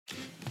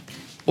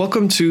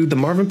Welcome to the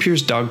Marvin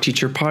Pierce Dog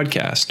Teacher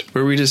Podcast,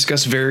 where we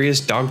discuss various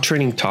dog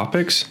training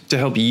topics to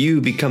help you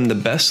become the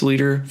best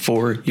leader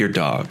for your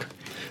dog.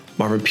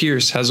 Marvin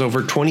Pierce has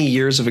over 20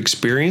 years of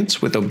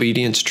experience with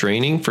obedience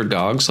training for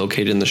dogs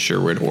located in the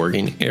Sherwood,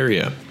 Oregon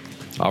area.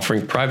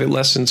 Offering private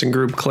lessons and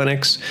group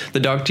clinics, the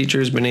dog teacher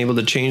has been able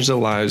to change the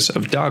lives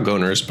of dog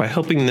owners by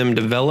helping them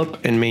develop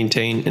and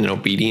maintain an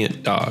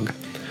obedient dog.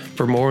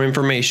 For more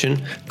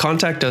information,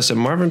 contact us at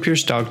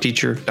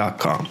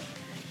marvinpiercedogteacher.com.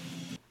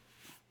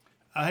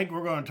 I think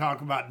we're going to talk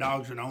about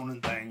dogs and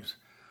owning things.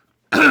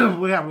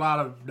 We have a lot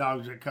of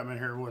dogs that come in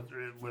here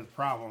with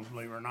problems,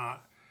 believe it or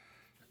not.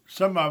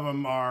 Some of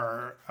them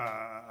are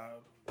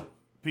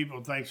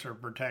people think they're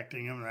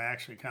protecting them. They're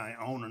actually kind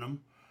of owning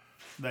them.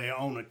 They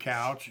own a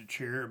couch, a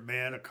chair, a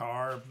bed, a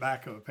car,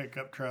 back of a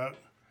pickup truck,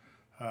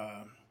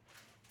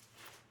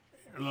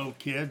 little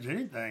kids,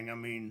 anything. I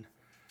mean,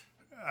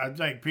 I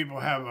think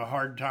people have a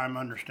hard time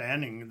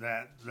understanding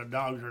that the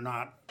dogs are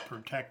not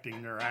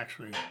protecting. They're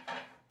actually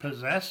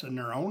possessing,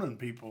 they're owning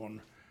people, and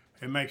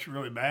it makes it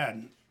really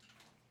bad.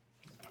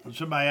 When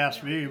somebody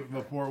asked me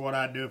before what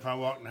I'd do if I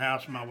walked in the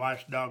house and my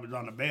wife's dog was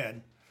on the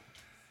bed,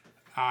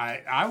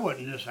 I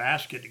wouldn't just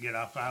ask it to get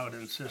up. I would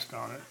insist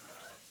on it.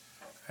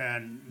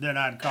 And then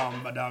I'd call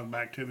my dog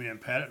back to me and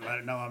pet it and let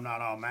it know I'm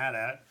not all mad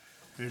at it.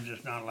 It's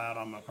just not allowed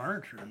on my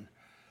furniture. And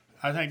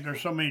I think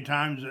there's so many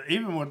times that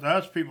even with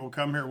us, people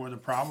come here with a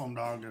problem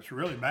dog that's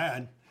really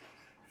bad,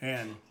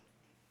 and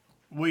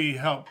we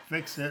help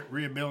fix it,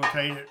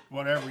 rehabilitate it,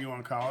 whatever you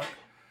want to call it.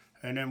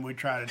 And then we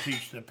try to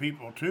teach the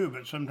people too.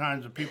 But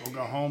sometimes the people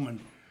go home and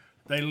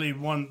they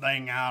leave one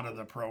thing out of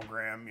the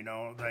program. You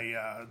know,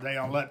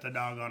 they'll let the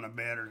dog on the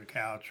bed or the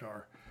couch,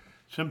 or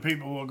some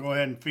people will go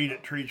ahead and feed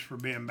it treats for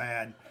being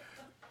bad.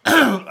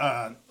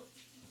 And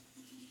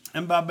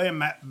by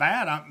being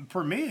bad,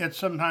 for me, it's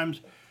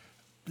sometimes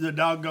the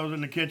dog goes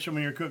in the kitchen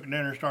when you're cooking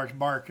dinner, starts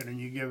barking, and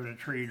you give it a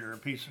treat or a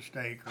piece of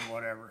steak or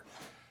whatever,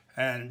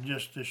 and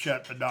just to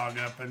shut the dog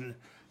up. And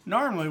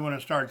normally when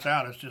it starts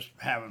out, it's just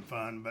having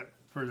fun, but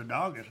for the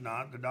dog, it's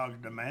not. The dog's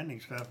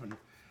demanding stuff, and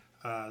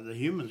the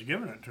human's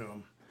giving it to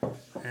them.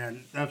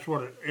 And that's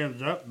what it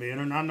ends up being.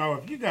 And I know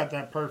if you got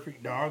that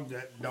perfect dog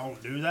that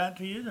don't do that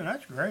to you, then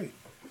that's great.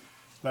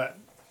 But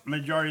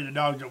majority of the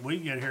dogs that we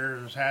get here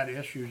has had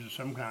issues of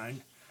some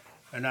kind,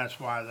 and that's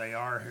why they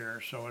are here.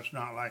 So it's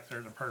not like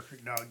they're the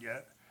perfect dog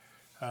yet.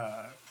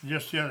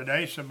 Just the other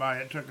day,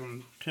 somebody, it took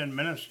them 10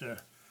 minutes to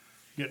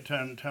get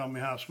to tell me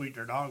how sweet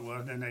their dog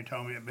was, and they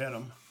told me it bit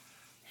them.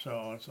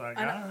 So it's like,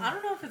 I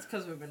don't know if it's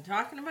because we've been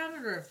talking about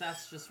it or if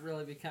that's just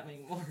really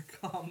becoming more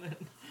common.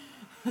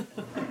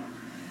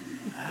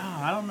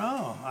 I don't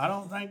know. I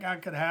don't think I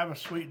could have a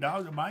sweet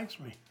dog that bites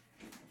me.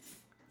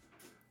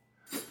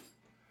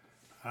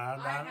 I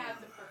had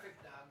the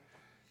perfect dog.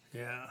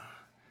 Yeah,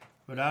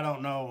 but I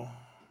don't know.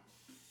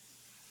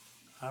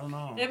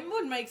 It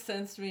would make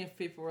sense to me if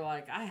people were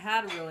like, I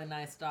had a really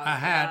nice dog. I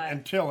had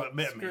until it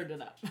bit me. Screwed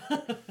it up.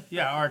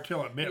 Yeah, or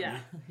until it bit me.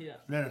 Yeah.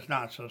 Then it's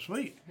not so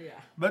sweet. Yeah.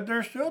 But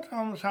they're still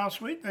telling us how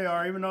sweet they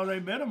are, even though they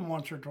bit them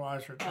once or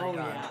twice or three times.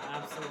 Oh, yeah,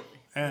 absolutely.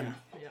 And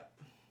yeah.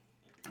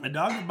 a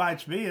dog that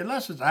bites me,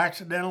 unless it's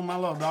accidental, my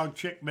little dog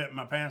Chick bit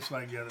my pants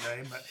leg the other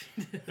day, but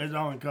it's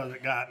only because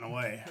it got in the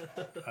way.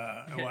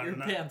 Your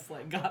pants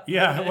leg got in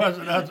Yeah, the way. it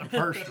wasn't nothing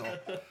personal.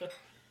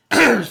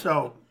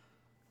 So,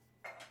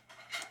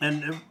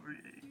 and,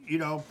 you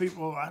know,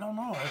 people, I don't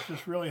know, it's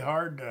just really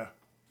hard to,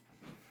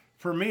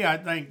 for me, I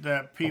think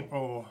that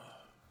people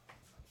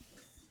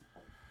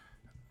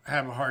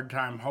have a hard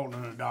time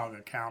holding a dog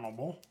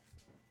accountable.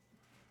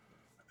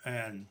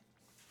 And,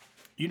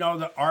 you know,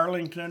 the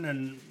Arlington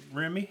and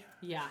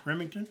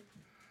Remington,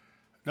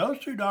 those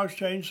two dogs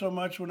changed so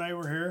much when they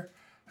were here,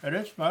 and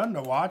it's fun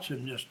to watch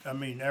them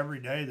every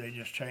day they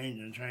just change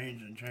and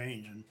change and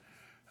change. And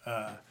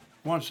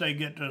once they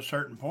get to a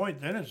certain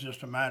point, then it's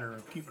just a matter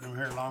of keeping them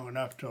here long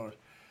enough till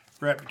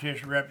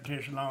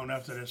repetition long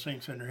enough that it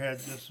sinks in their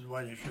heads this is the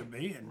way they should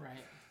be.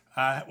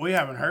 And we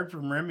haven't heard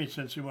from Remy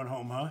since he went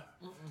home, huh?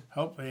 Mm-mm.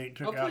 Hopefully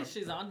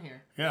she's on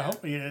here. Yeah,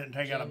 hopefully he didn't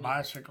take out a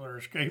bicycle or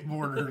a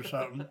skateboard or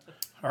something,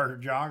 or a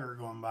jogger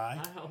going by.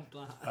 I hope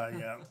not.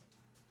 Yeah.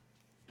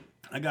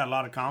 I got a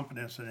lot of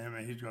confidence in him,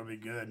 and he's going to be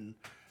good. And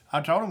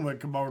I told him we'd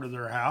come over to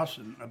their house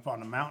and up on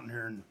the mountain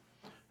here and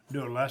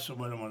do a lesson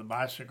with him with a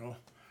bicycle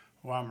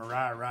while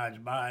Mariah rides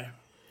by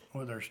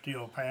with her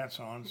steel pants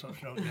on so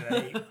she don't get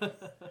ate.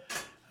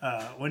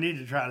 We need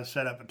to try to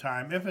set up a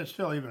time, if it's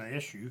still even an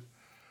issue.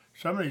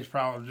 Some of these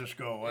problems just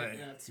go away.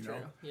 Yeah, that's true.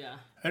 Yeah.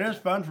 And it's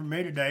fun for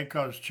me today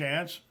because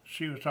Chance,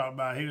 she was talking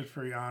about he was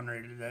pretty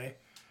ornery today,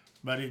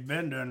 but he's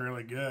been doing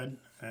really good.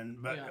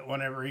 But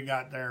whenever he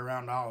got there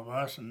around all of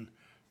us and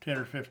 10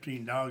 or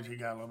 15 dogs, he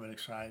got a little bit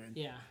excited.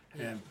 Yeah.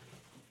 And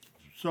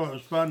so it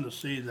was fun to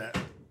see that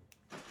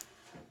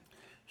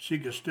she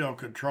could still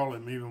control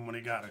him even when he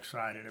got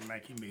excited and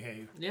make him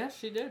behave. Yeah,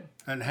 she did.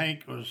 And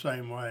Hank was the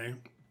same way.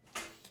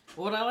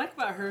 What I like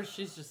about her,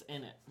 she's just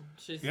in it.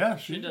 She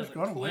just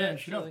going to quit. win.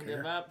 She don't doesn't care.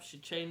 give up. She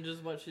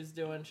changes what she's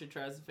doing. She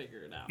tries to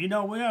figure it out. You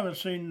know, we haven't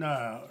seen,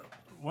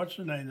 what's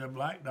the name, the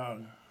black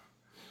dog?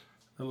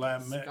 The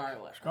lab mix.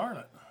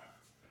 Scarlet.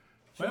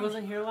 She Well,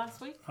 wasn't here last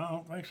week? I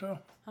don't think so.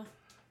 Huh.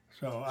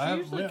 So She I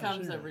usually haven't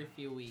comes seen her. every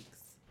few weeks.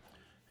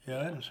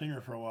 Yeah, I hadn't seen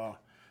her for a while.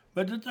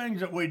 But the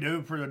things that we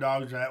do for the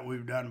dogs that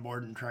we've done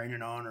board and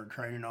training on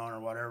or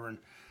whatever, and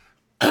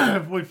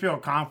if we feel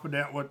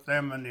confident with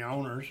them and the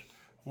owners,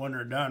 when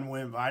they're done,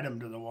 we invite them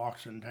to the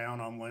walks in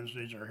town on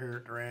Wednesdays or here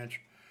at the ranch,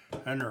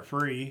 and they're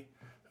free.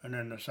 And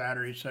then the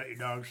Saturday Set Your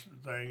Dogs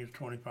thing is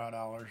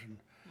 $25. And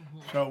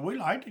so we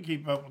like to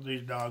keep up with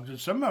these dogs. And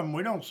some of them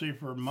we don't see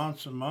for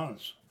months and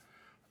months.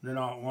 Then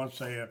all at once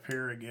they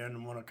appear again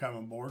and want to come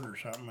aboard or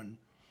something. And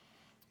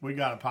we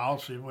got a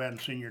policy, if we hadn't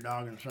seen your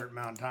dog in a certain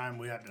amount of time,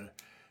 we have to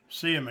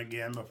see them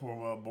again before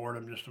we'll board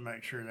them just to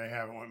make sure they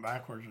haven't went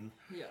backwards. And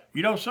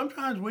Yeah.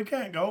 sometimes we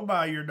can't go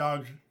by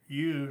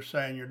you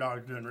saying your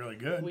dog's doing really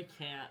good. We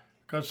can't.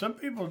 Because some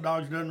people's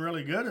dog's doing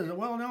really good. Is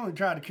well, they only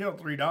tried to kill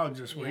 3 dogs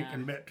this week Yeah.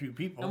 and bit 2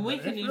 people. And we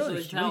but can it's usually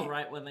really tell sweet.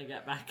 right when they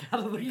get back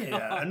out of the car.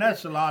 Yeah, and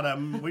that's a lot of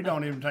them. We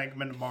don't even take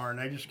them in the barn.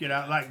 They just get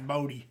out like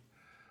Bodie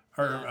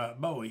or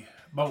Bowie.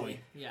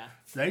 Yeah.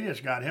 They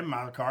just got him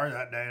out of the car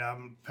that day. I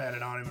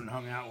patted on him and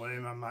hung out with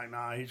him. I'm like,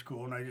 nah, he's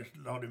cool. And they just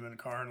loaded him in the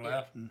car and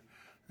left, and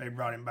they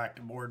brought him back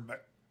to board.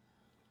 But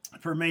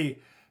for me,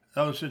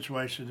 those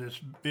situations, it's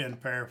been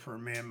fair for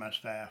me and my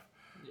staff.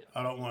 Yeah.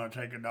 I don't want to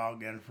take a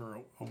dog in for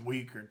a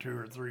week or 2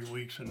 or 3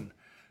 weeks and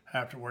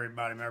have to worry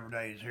about him every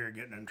day he's here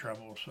getting in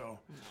trouble. So,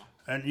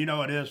 and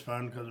it is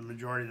fun because the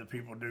majority of the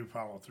people do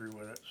follow through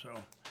with it.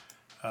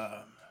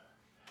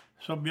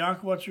 So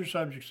Bianca, what's your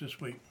subjects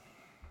this week?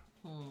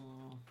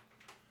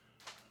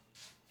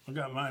 I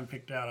got mine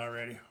picked out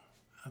already,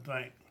 I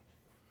think.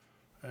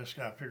 I just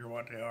got to figure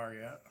what they are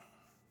yet.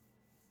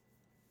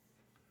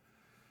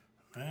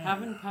 Man,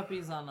 Having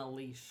puppies on a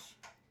leash.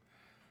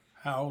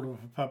 how old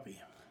of a puppy?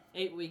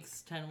 8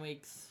 weeks, 10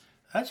 weeks.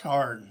 That's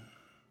hard.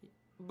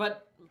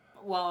 But,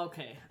 well,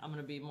 okay, I'm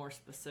going to be more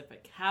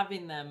specific.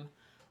 Having them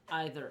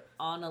either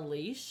on a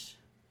leash,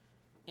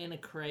 in a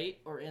crate,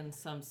 or in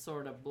some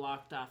sort of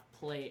blocked off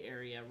play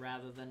area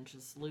rather than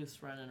just loose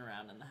running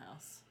around in the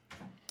house.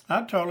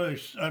 I totally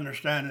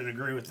understand and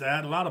agree with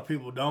that. A lot of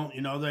people don't.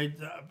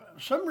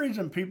 Some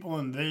reason people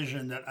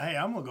envision that, hey,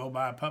 I'm going to go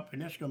buy a puppy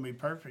and it's going to be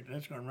perfect and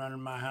it's going to run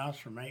in my house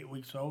from 8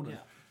 weeks old and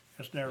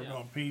it's never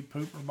going to pee,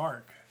 poop, or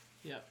bark.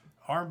 Yeah.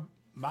 Or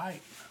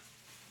bite.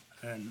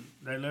 And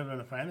they live in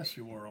a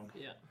fantasy world.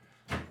 Yeah.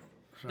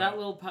 So, That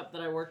little pup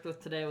that I worked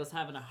with today was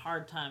having a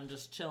hard time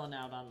just chilling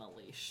out on the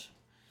leash.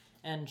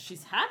 And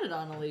she's had it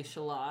on a leash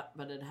a lot,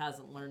 but it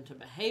hasn't learned to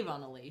behave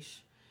on a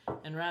leash.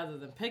 And rather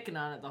than picking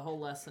on it the whole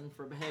lesson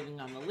for behaving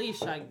on the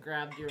leash, I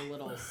grabbed your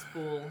little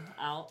spool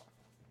out.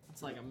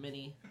 It's like a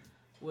mini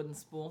wooden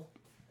spool.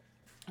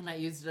 And I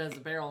used it as a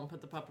barrel and put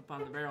the pup up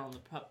on the barrel and the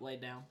pup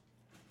laid down.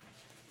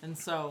 And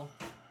so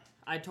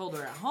I told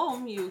her at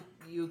home,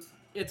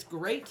 it's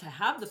great to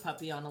have the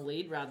puppy on a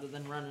lead rather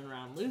than running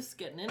around loose,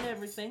 getting into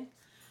everything.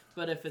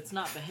 But if it's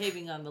not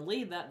behaving on the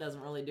lead, that doesn't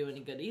really do any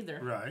good either.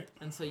 right.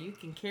 And so you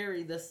can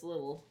carry this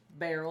little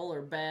barrel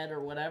or bed or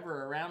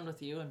whatever around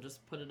with you and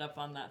just put it up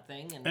on that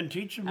thing and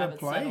teach them have a it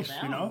settle place,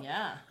 down.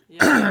 Yeah.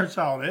 That's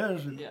all it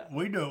is. And Yeah.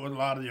 we do it with a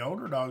lot of the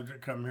older dogs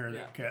that come here that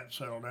Yeah. can't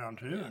settle down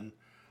too. Yeah. And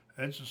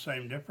it's the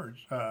same difference.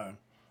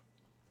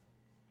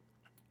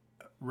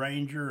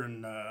 Ranger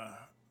and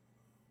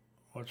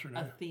what's her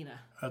name?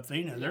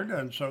 Athena. They're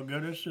doing so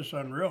good. It's just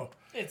unreal.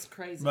 It's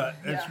crazy. But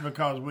it's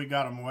because we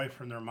got them away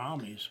from their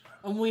mommies.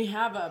 And we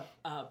have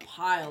a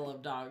pile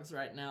of dogs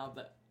right now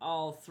that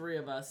all 3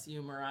 of us,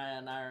 you, Mariah,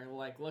 and I, are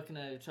like looking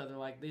at each other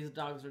like these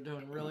dogs are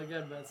doing really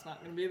good, but it's not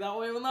going to be that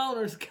way when the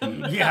owners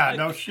come back. Yeah,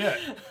 no shit.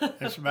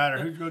 It's a matter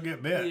of who's going to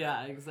get bit.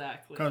 Yeah,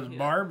 exactly. Because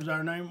Barb's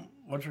our name.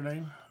 What's her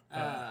name?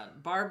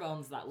 Barb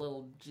owns that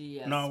little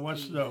GSP. No,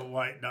 what's the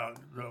white dog?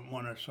 The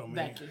one that's so mean.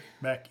 Becky.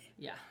 Becky.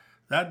 Yeah.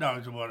 That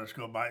dog's the one that's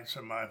going to bite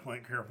somebody if we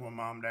ain't careful when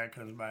mom and dad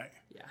comes back.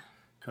 Yeah.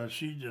 Because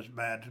she's just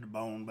bad to the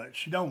bone, but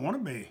she don't want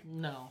to be.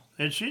 No.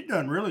 And she's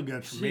done really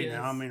good for She me is.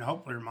 now. I mean,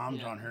 hopefully her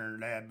mom's Yeah. on here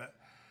and her dad, but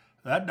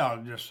that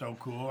dog's just so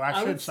cool.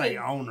 I would should say say-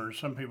 owners.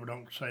 Some people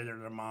don't say they're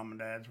their mom and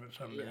dads, but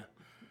some do. Yeah.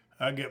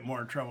 I get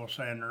more in trouble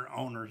saying they're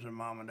owners than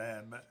mom and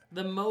dad, but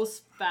The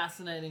most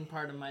fascinating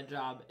part of my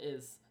job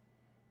is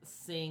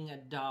seeing a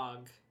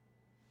dog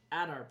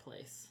at our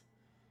place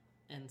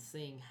and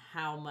seeing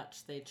how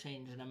much they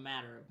change in a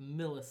matter of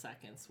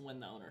milliseconds when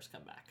the owners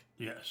come back.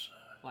 yes.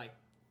 Like,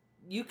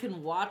 you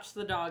can watch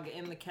the dog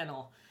in the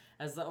kennel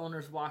as the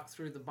owners walk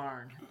through the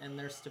barn, and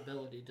their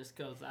stability just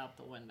goes out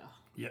the window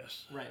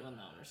Yes. right when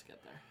the owners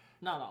get there.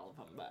 Not all of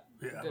them, but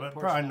Yeah, a good but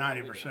portion probably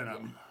of what we 90% do. of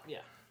them. Yeah.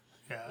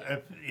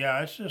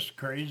 Yeah, it's just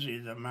crazy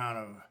the amount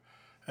of,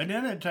 and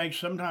then it takes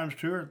sometimes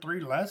 2 or 3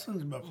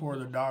 lessons before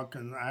the dog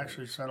can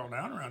actually settle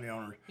down around the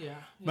owners. Yeah.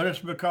 But it's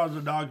because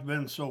the dog's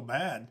been so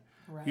bad.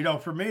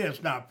 Right. For me,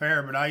 it's not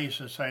fair, but I used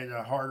to say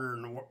the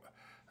harder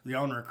the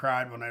owner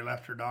cried when they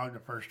left her dog the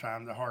first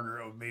time, the harder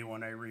it would be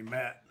when they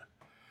re-met.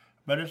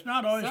 But it's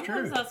not always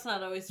Sometimes true. that's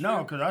not always true.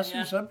 No, because I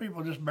see some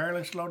people just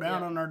barely slow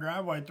down Yeah. on their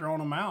driveway throwing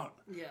them out.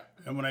 Yeah.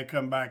 And when they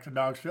come back, the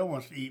dog still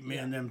wants to eat me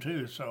and them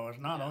too. So it's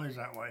not always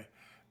that way.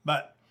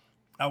 But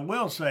I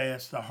will say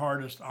it's the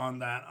hardest on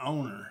that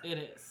owner. It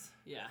is.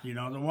 Yeah. You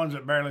know, the ones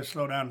that barely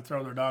slow down and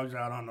throw their dogs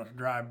out on the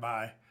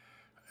drive-by,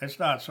 it's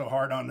not so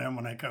hard on them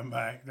when they come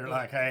back. They're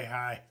like, hey,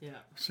 hi,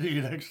 see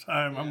you next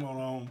time, I'm going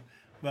home.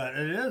 But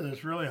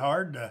it's really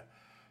hard to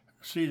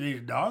see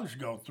these dogs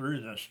go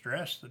through the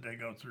stress that they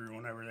go through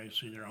whenever they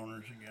see their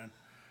owners again.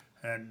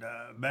 And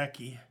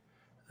Becky,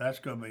 that's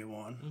going to be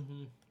one.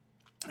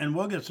 Mm-hmm. And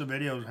we'll get some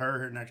videos of her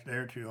here next day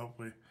or two,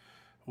 hopefully,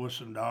 with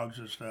some dogs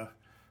and stuff.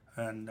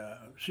 And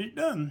she's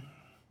done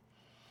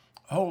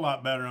a whole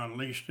lot better on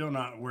leash, still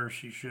not where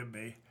she should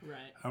be. Right.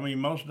 I mean,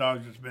 most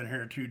dogs that's been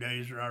here 2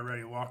 days are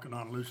already walking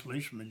on loose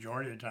leash the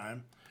majority of the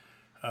time.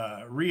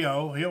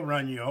 Rio, he'll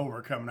run you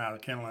over coming out of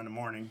the kennel in the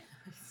morning.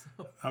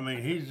 I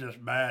mean, he's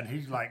just bad.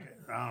 He's like,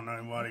 I don't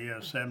know what he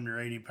is, 70 or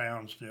 80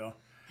 pounds still.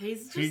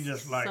 He's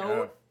just like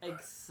so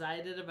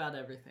excited about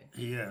everything.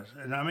 He is.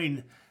 And I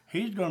mean,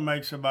 he's going to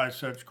make somebody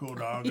such a cool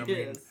dog. I mean,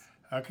 is.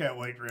 I can't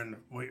wait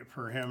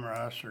for him or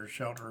us or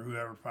Shelter or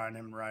whoever find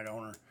him the right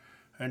owner.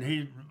 And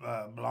he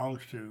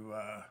belongs to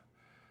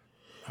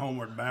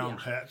Homeward Bound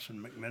Pets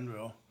in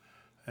McMinnville.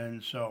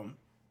 And so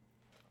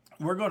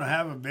we're going to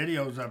have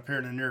videos up here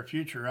in the near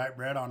future, right,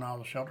 Brett, on all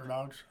the shelter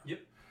dogs? Yep.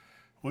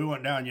 We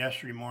went down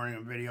yesterday morning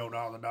and videoed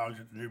all the dogs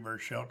at the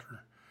Newberg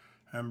shelter.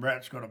 And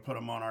Brett's going to put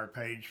them on our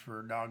page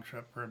for dogs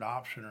up for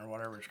adoption or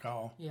whatever it's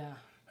called. Yeah.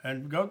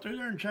 And go through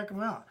there and check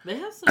them out. They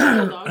have some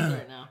cool dogs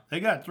right now. They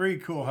got 3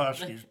 cool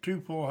huskies,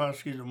 2 full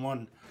huskies and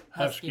 1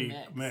 husky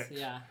mix.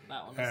 Yeah,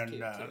 that one is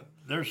cute too.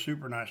 They're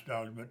super nice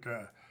dogs, but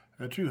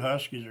the 2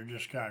 huskies are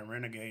just kind of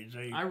renegades.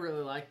 I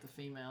really like the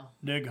female.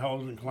 Dig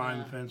holes and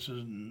climb fences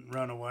and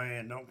run away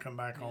and don't come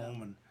back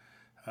home.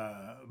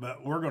 And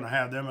but we're going to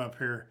have them up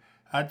here.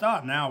 I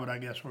thought now, but I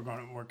guess we're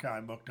kind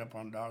of booked up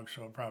on dogs,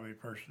 so probably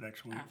first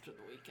next week. After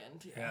the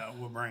weekend, yeah,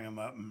 we'll bring them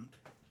up and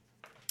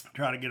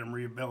try to get them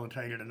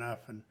rehabilitated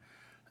enough. And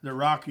the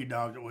Rocky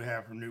dog that we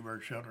have from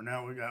Newberg Shelter,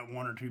 now we got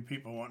 1 or 2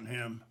 people wanting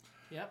him.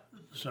 Yep.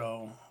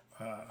 So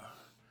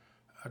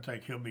I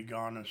think he'll be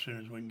gone as soon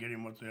as we can get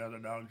him with the other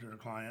dogs that are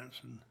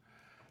clients.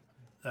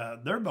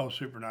 And they're both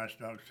super nice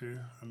dogs too.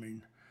 I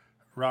mean,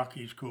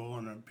 Rocky's cool,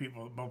 and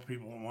both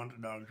people that want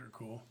the dogs are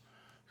cool.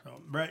 So,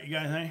 Brett, you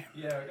got anything?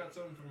 Yeah, I got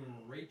something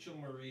from Rachel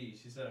Marie.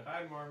 She said,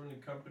 "Hi, Marvin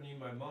and company.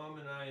 My mom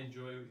and I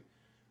enjoy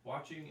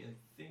watching and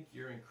think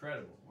you're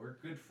incredible. We're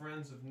good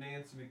friends of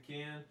Nancy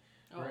McCann.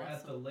 We're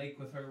at the lake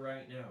with her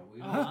right now.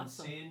 We live in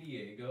San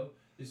Diego.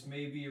 This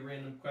may be a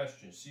random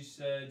question." She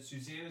said,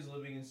 "Suzanne is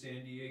living in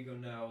San Diego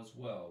now as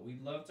well.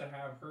 We'd love to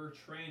have her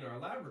train our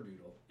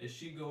Labradoodle. Is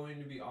she going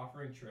to be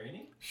offering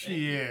training?"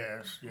 She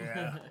is,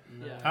 yeah.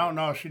 Yeah. I don't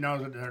know if she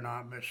knows it or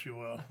not, but she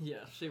will.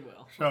 Yeah, she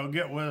will. So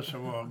get with us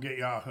and we'll get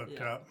y'all hooked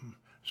up.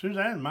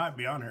 Suzanne might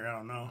be on here, I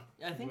don't know.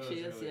 I think she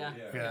is,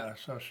 Yeah,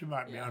 so she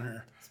might be on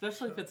here.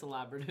 Especially if it's a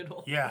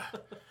Labradoodle. Yeah.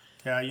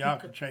 Yeah, y'all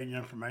can change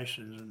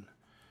information. And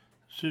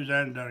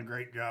Suzanne done a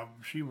great job.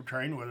 She would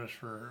train with us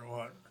for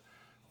what?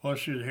 Well,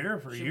 she was here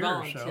for a year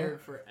or so. She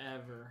volunteered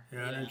forever.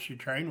 Yeah, and then she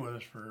trained with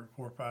us for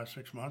 4, 5,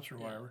 6 months or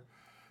whatever.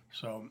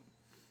 So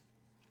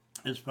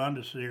it's fun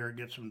to see her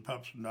get some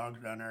pups and dogs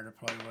down there to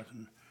play with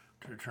and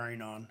to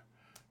train on.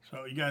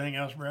 So you got anything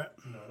else, Brett?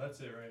 No, that's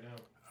it right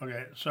now.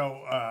 Okay,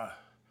 so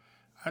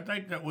I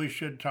think that we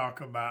should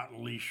talk about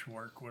leash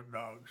work with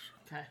dogs.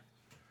 Okay.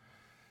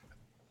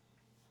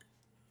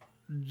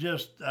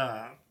 Just,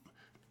 I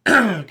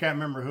can't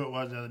remember who it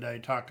was the other day,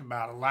 talked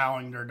about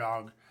allowing their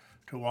dog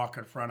to walk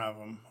in front of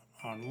them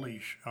on a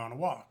leash, on a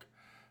walk.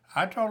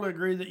 I totally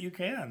agree that you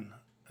can,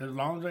 as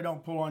long as they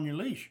don't pull on your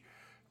leash.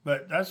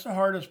 But that's the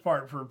hardest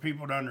part for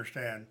people to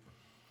understand.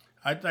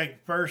 I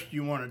think first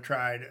you want to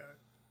try to,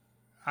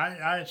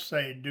 I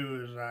say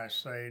do as I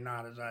say,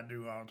 not as I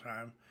do all the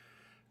time.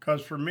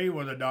 Because for me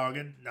with a dog,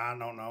 I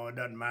don't know, it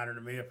doesn't matter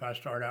to me if I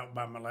start out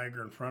by my leg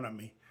or in front of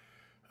me.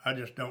 I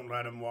just don't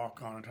let them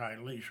walk on a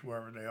tight leash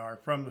wherever they are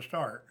from the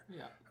start.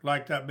 Yeah.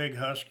 Like that big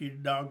husky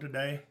dog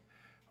today,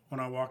 when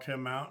I walked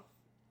him out,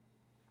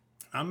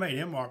 I made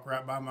him walk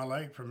right by my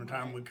leg from the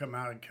time we come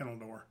out of the kennel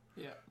door.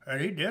 Yeah.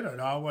 And he did it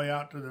all the way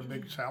out to the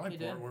big sally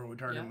port where we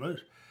turned him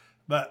loose.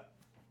 But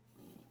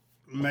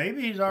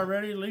maybe he's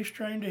already leash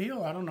trained to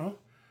heel. I don't know.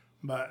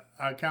 But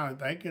I kind of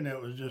thinking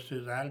it was just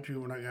his attitude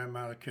when I got him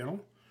out of the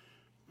kennel.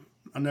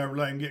 I never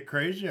let him get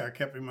crazy. I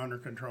kept him under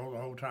control the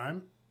whole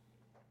time.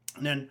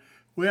 And then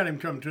we had him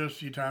come to us a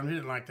few times. He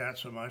didn't like that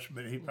so much,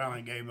 but he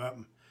finally gave up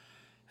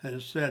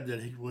and said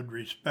that he would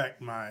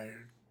respect my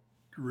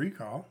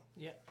recall.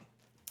 Yeah.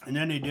 And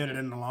then he did it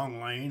in the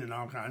long lane and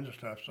all kinds of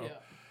stuff. So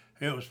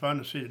it was fun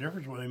to see the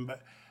difference with him.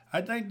 But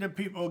I think that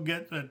people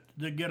get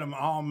them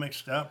all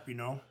mixed up, you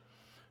know.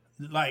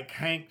 Like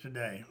Hank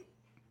today.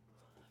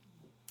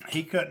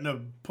 He couldn't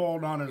have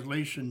pulled on his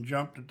leash and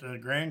jumped at the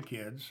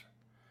grandkids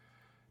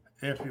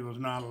if he was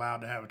not allowed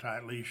to have a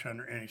tight leash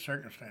under any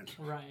circumstances.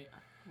 Right.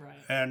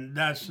 And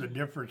that's the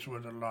difference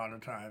with it a lot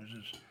of times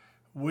is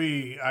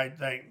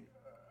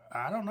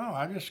I don't know,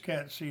 I just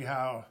can't see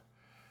how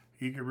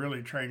you could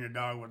really train a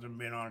dog with them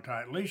being on a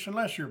tight leash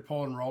unless you're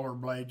pulling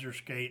rollerblades or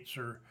skates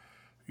or,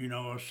 you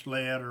know, a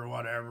sled or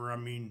whatever. I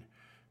mean,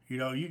 You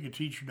know, you can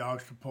teach your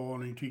dogs to pull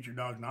and you can teach your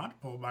dogs not to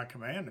pull by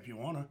command if you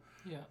want to.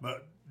 Yeah.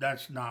 But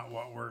that's not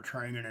what we're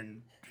training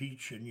and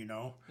teaching, you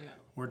know. Yeah.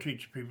 We're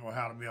teaching people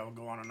how to be able to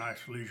go on a nice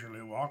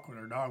leisurely walk with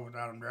their dog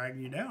without them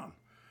dragging you down.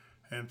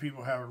 And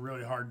people have a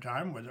really hard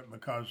time with it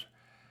because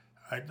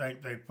I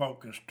think they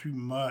focus too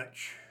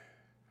much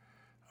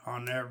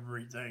on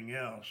everything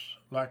else.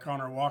 Like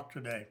on our walk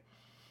today,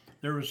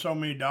 there were so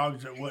many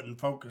dogs that wouldn't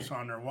focus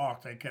on their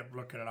walk. They kept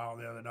looking at all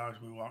the other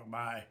dogs we walked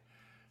by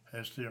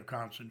instead of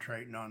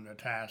concentrating on the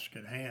task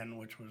at hand,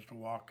 which was to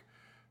walk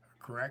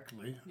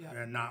correctly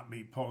and not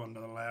be pulling to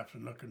the left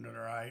and looking to the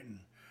right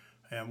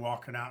and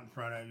walking out in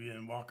front of you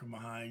and walking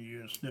behind you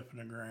and sniffing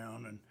the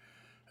ground.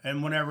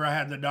 And whenever I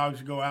had the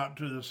dogs go out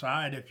to the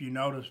side, if you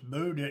notice,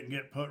 Boo didn't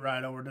get put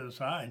right over to the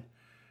side.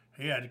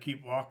 He had to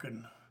keep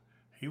walking.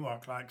 He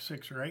walked like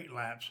 6 or 8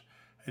 laps.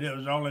 And it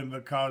was only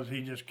because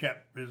he just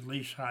kept his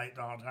leash tight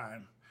all the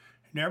time.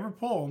 He never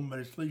pulled him, but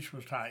his leash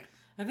was tight.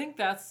 I think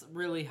that's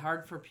really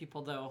hard for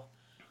people, though.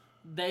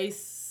 They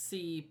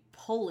see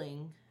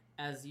pulling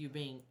as you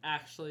being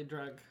actually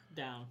dragged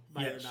down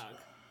by your dog,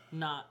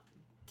 not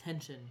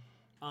tension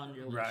on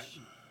your leash. Right.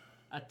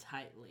 A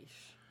tight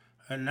leash.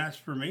 And that's,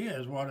 for me,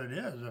 is what it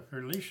is. If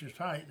your leash is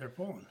tight, they're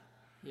pulling.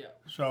 Yeah.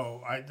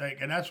 So I think,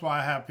 and that's why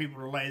I have people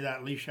to lay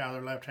that leash out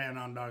of their left hand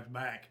on the dog's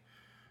back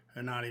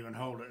and not even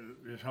hold it.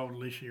 Just hold the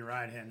leash in your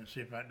right hand and see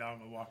if that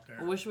dog will walk there.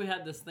 I wish we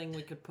had this thing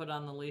we could put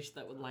on the leash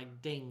that would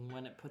like ding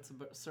when it puts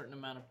a certain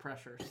amount of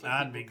pressure. So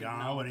I'd be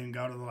gone. I wouldn't even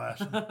go to the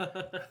lesson.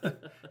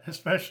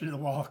 Especially the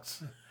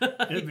walks.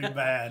 It'd be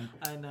bad.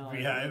 I know.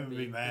 Yeah, it would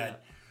be bad.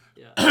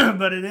 Yeah.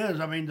 But it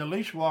is. I mean, the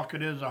leash walk,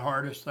 it is the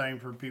hardest thing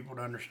for people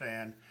to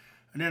understand.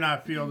 And then I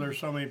feel there's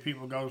so many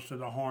people goes to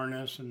the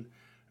harness, and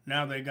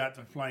now they got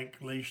the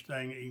flank leash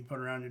thing that you can put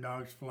around your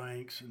dog's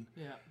flanks. And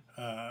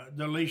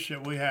the leash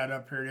that we had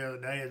up here the other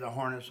day, the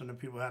harness and the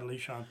people had a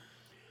leash on,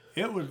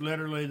 it was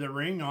literally the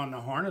ring on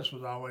the harness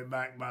was all the way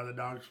back by the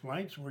dog's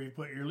flanks where you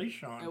put your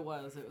leash on. It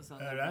was on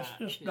the That's back.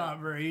 just not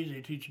very easy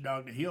to teach a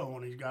dog to heel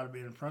when he's got to be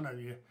in front of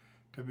you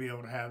to be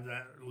able to have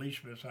that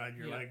leash beside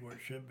your leg where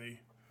it should be.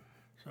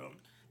 So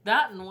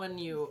that, and when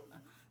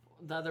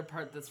the other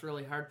part that's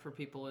really hard for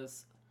people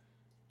is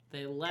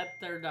they let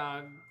their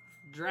dog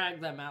drag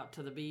them out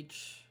to the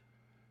beach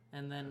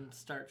and then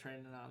start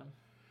training on them.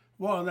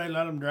 Well, they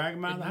let them drag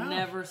them out of the house.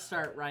 Never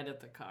start right at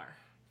the car.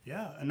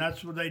 Yeah, and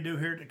that's what they do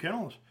here at the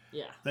kennels.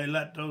 Yeah. They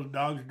let those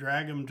dogs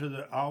drag them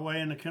all the way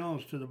in the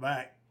kennels to the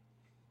back.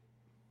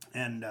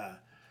 And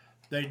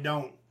they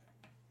don't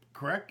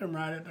correct them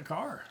right at the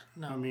car.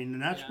 No. I mean,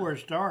 and that's where it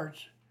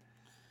starts.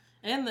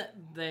 And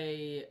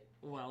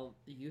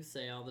you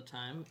say all the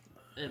time,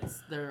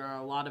 there are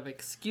a lot of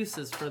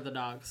excuses for the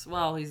dogs.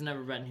 Well, he's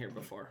never been here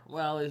before.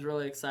 Well, he's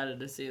really excited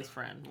to see his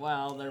friend.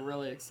 Well, they're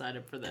really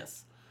excited for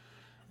this.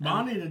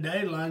 Bonnie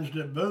today lunged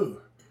at Boo.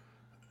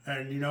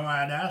 And,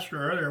 I had asked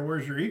her earlier,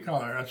 where's your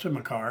e-collar? That's in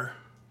my car.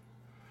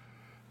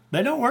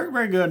 They don't work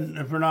very good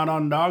if they're not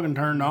on the dog and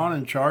turned on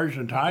and charged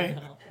and tight.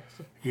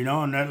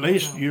 And at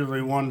least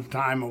usually one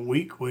time a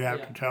week we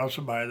have to tell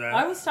somebody that.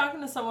 I was talking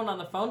to someone on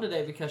the phone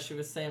today because she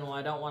was saying, well,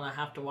 I don't want to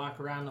have to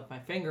walk around with my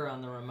finger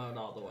on the remote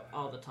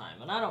all the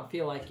time. And I don't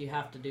feel like you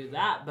have to do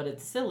that, but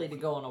it's silly to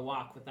go on a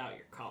walk without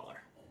your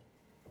collar.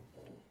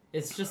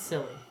 It's just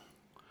silly.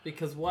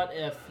 Because what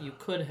if you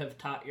could have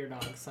taught your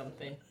dog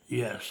something?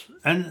 Yes.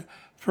 And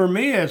for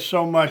me, it's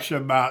so much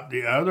about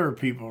the other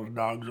people's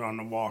dogs on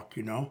the walk,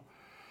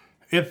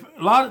 If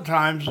a lot of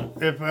times,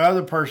 if the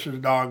other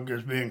person's dog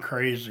is being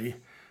crazy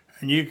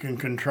and you can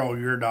control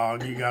your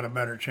dog, you got a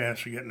better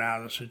chance of getting out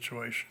of the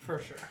situation. For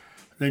sure.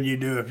 Than you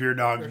do if your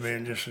dog's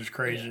being just as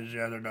crazy as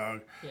the other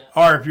dog. Yeah.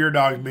 Or if your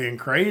dog's being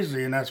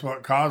crazy and that's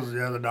what causes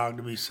the other dog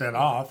to be set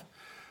off,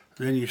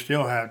 then you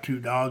still have 2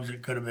 dogs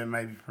that could have been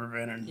maybe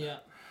prevented. Yeah.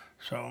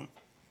 So,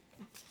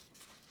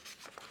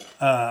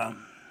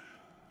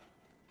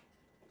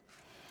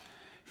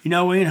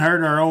 we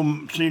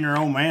ain't seen our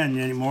old man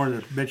anymore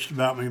that's bitched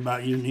about me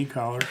about using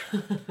e-collars.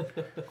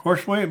 Of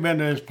course, we ain't been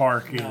to his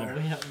park either. No,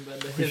 we haven't been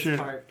to his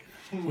park.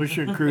 We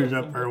should cruise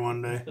up there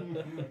one day.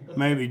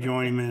 Maybe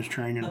join him in his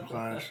training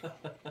class.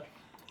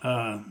 We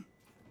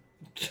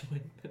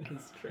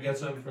got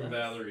something from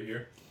Valerie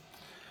here.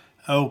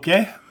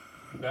 Okay.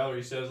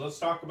 Valerie says, let's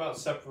talk about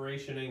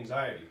separation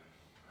anxiety.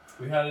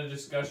 We had a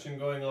discussion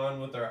going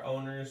on with our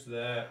owners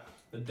that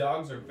the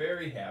dogs are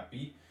very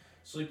happy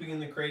sleeping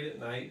in the crate at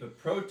night, but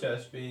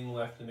protest being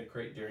left in the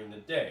crate during the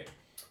day.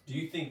 Do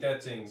you think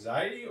that's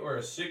anxiety or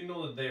a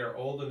signal that they are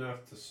old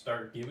enough to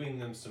start giving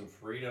them some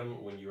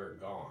freedom when you are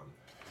gone?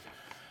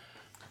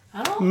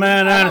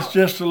 That's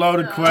just a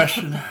loaded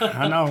question.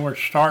 I know we're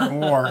starting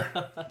war.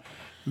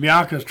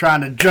 Bianca's trying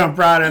to jump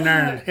right in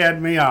there and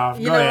head me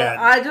off. Go ahead.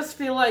 I just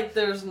feel like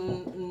there's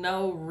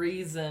no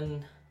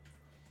reason.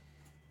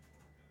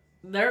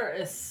 There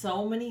is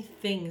so many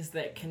things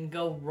that can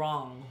go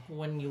wrong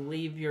when you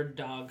leave your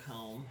dog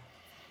home.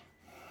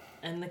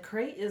 And the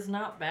crate is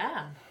not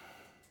bad.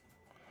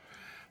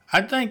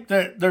 I think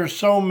that there's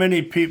so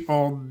many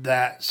people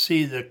that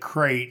see the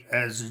crate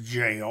as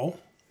jail.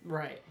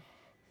 Right.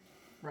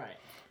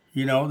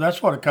 You know,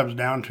 that's what it comes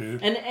down to.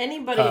 And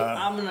anybody,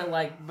 I'm going to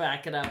like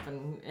back it up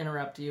and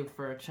interrupt you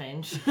for a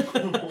change.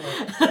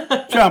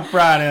 Jump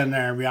right in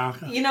there,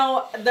 Bianca. You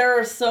know, there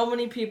are so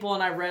many people,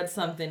 and I read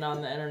something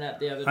on the internet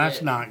the other day.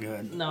 That's not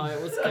good. No,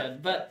 it was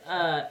good.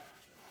 But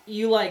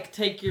you like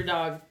take your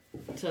dog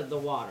to the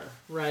water,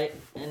 right?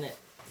 And it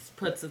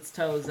puts its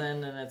toes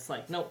in, and it's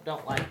like, nope,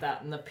 don't like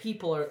that. And the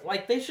people are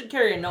like, they should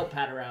carry a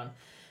notepad around.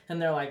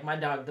 And they're like, my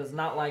dog does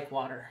not like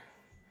water.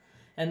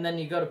 And then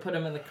you go to put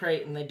them in the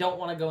crate, and they don't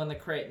want to go in the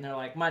crate. And they're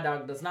like, my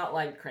dog does not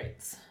like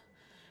crates.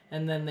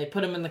 And then they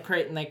put them in the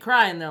crate, and they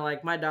cry, and they're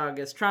like, my dog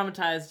is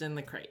traumatized in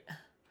the crate.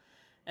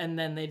 And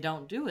then they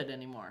don't do it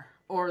anymore.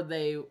 Or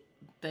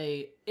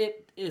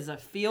it is a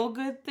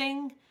feel-good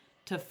thing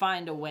to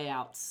find a way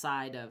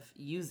outside of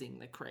using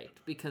the crate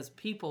because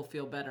people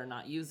feel better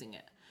not using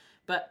it.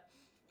 But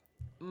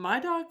my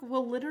dog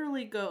will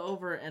literally go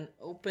over and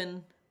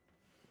open,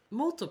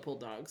 multiple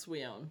dogs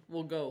we own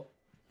will go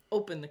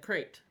open the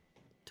crate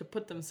to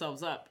put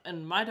themselves up.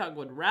 And my dog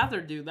would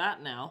rather do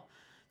that now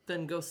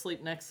than go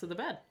sleep next to the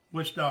bed.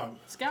 Which dog?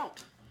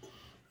 Scout.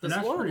 And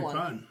that's pretty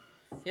fun.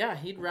 Yeah,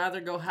 he'd rather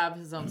go have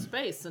his own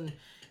space. And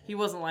he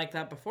wasn't like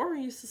that before.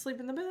 He used to sleep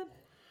in the bed.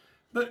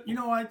 But, you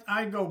know,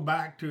 I go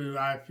back to,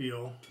 I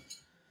feel,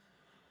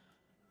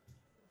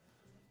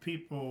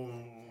 people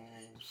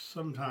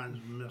sometimes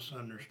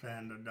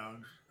misunderstand a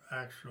dog's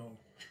actual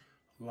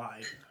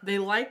life.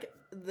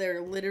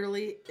 They're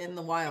literally in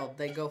the wild.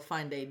 They go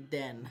find a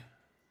den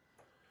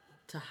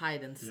to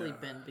hide and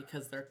sleep in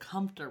because they're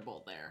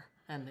comfortable there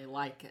and they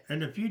like it.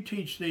 And if you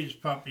teach these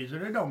puppies,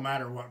 and it don't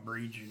matter what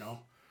breed, you know,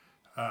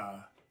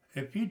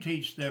 if you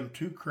teach them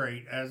to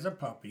crate as a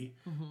puppy,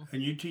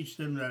 and you teach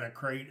them that a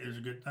crate is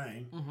a good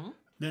thing,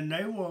 then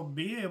they will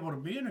be able to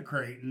be in a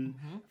crate. And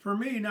for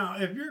me, now,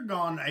 if you're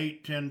gone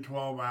 8, 10,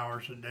 12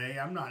 hours a day,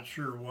 I'm not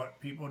sure what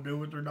people do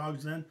with their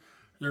dogs then,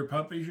 their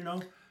puppies, you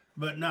know.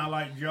 But now,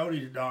 like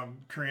Jody's dog,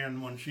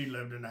 Trin, when she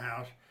lived in the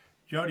house,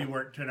 Jody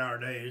worked 10-hour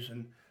days,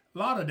 and a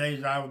lot of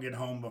days I would get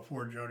home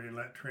before Jody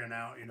let Trin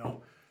out, you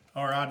know,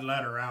 or I'd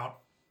let her out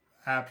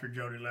after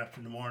Jody left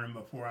in the morning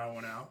before I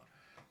went out.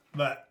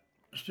 But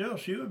still,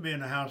 she would be in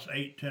the house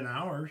 8, 10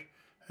 hours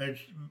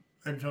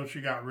until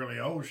she got really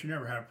old. She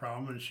never had a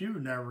problem, and she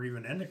was never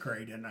even in the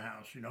crate in the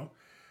house, you know.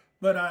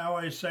 But I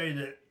always say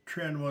that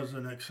Trin was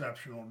an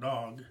exceptional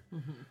dog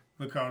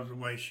because of the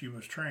way she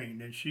was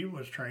trained. And she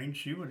was trained,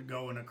 she would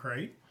go in a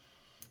crate.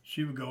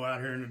 She would go out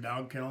here in the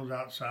dog kennels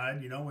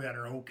outside. You know, we had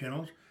her old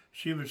kennels.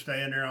 She would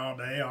stay in there all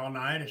day, all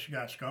night if she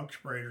got skunk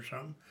sprayed or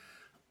something.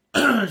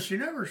 She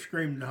never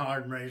screamed and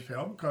hollered and raised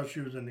hell because she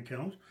was in the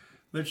kennels,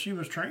 but she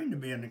was trained to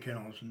be in the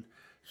kennels. And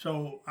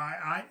so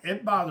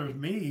it bothers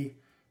me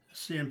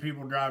seeing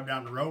people drive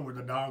down the road with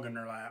a dog in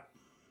their lap.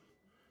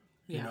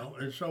 You know,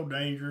 it's so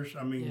dangerous.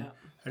 I mean,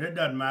 and it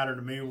doesn't matter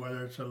to me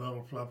whether it's a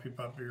little fluffy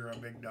puppy or a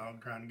big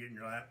dog trying to get in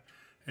your lap.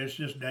 It's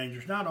just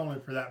dangerous, not only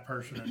for that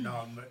person and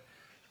dog, but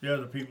the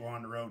other people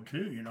on the road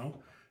too, you know.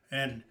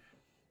 And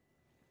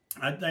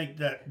I think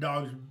that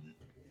dogs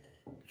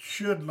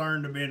should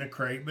learn to be in a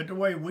crate, but the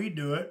way we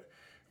do it,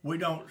 we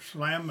don't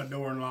slam the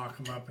door and lock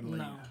them up and leave.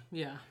 No,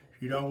 yeah.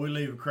 You know, we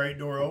leave a crate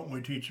door open,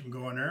 we teach them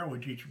go in there, we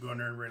teach them go in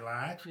there and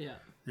relax. Yeah.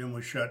 Then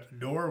we shut the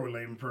door, we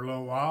leave them for a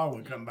little while,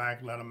 we come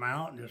back, let them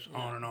out, and just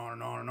on and on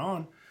and on and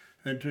on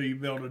until you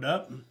build it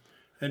up.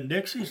 And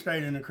Dixie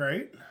stayed in the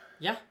crate.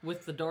 Yeah,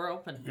 with the door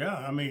open. Yeah,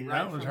 I mean,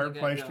 Right that was from her the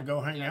place get-go. to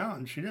go hang out,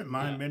 and she didn't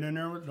mind being in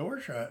there with the door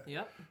shut.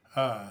 Yep.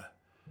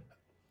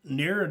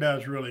 Nira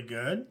does really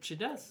good. She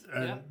does.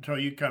 Yep. Until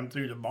you come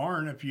through the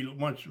barn.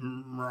 Once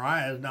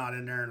Mariah's not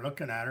in there and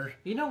looking at her.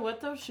 You know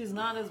what though? She's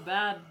not as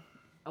bad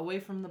away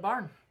from the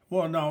barn.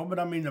 Well, no, but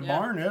I mean the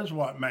barn is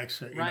what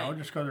makes it, you know,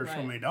 just because there's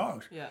so many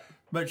dogs. Yeah.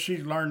 But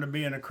she's learned to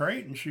be in a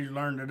crate, and she's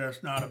learned that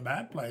that's not a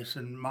bad place.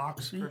 And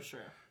Moxie For sure.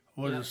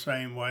 was the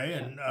same way.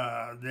 And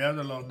the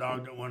other little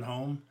dog that went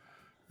home,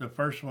 the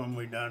first one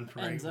we done for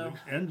 8 weeks,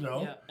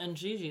 Enzo. Yeah, and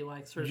Gigi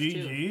likes hers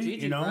Gigi, too.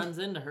 Gigi you know, runs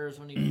into hers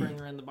when you bring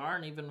her in the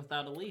barn, even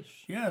without a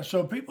leash. Yeah,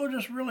 so people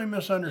just really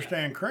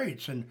misunderstand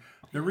crates. And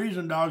the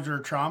reason dogs are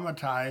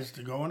traumatized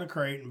to go in a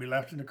crate and be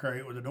left in the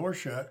crate with the door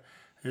shut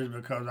is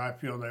because I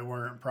feel they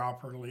weren't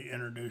properly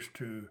introduced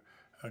to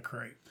a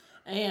crate.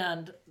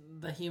 And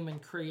the human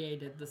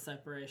created the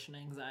separation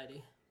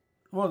anxiety.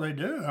 Well, they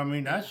do. I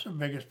mean, that's the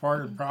biggest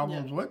part of the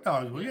problems with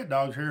dogs. We get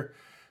dogs here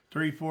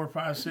 3, 4,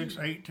 5, 6,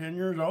 8, 10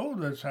 years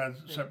old that's had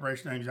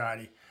separation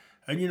anxiety.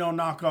 And, you know,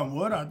 knock on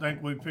wood, I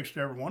think we fixed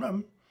every one of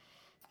them.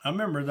 I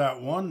remember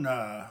that one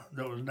that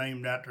was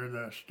named after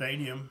the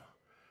stadium.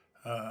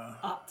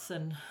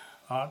 Oxton.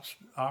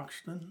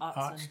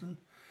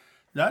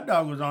 That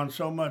dog was on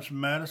so much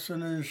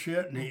medicine and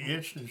shit, and he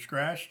itched and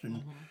scratched,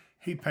 and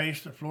he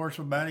paced the floor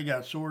so bad he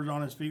got sores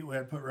on his feet. We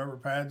had to put rubber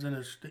pads in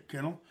his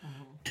kennel.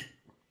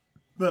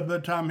 But by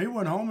the time he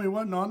went home, he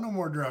wasn't on no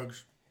more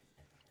drugs.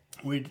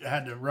 We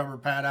had the rubber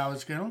pad out of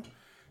his kennel.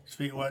 His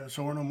feet wasn't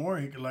sore no more.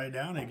 He could lay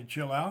down. He could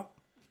chill out.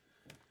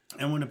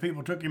 And when the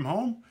people took him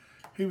home,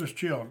 he was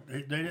chilled.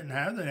 They didn't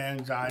have the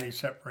anxiety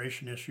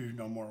separation issues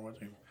no more with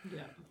him.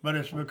 Yeah. But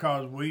it's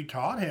because we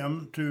taught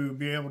him to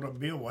be able to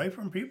be away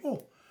from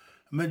people.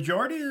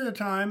 Majority of the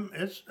time,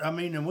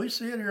 and we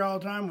see it here all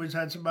the time. We just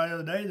had somebody the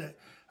other day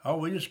that,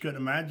 we just couldn't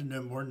imagine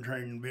them boarding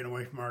training being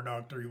away from our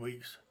dog 3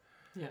 weeks.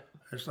 Yeah.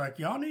 It's like,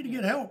 y'all need to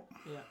get help.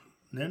 Yeah.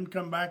 Then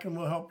come back and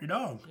we'll help your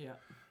dog. Yeah.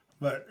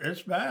 But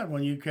it's bad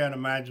when you can't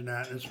imagine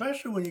that,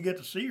 especially when you get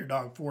to see your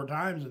dog 4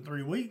 times in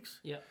 3 weeks.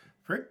 Yeah.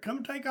 Frick,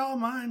 come take all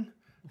mine.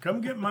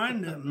 Come get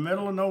mine in the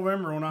middle of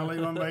November when I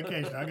leave on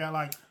vacation. I got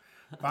like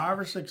 5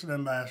 or 6 of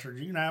them bastards.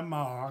 You can have them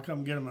all. I'll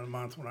come get them in a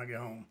month when I get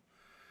home.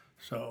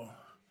 So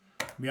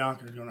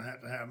Bianca's going to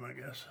have them, I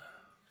guess.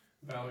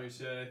 Valerie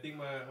said, I think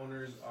my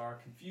owners are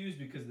confused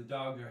because the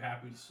dogs are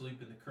happy to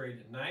sleep in the crate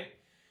at night,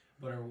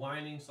 but are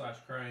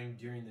whining/crying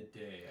during the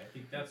day. I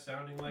think that's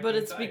sounding like But anxiety.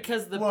 it's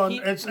because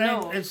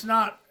it's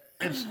not.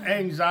 It's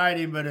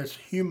anxiety, but it's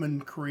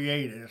human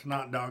created. It's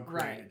not dog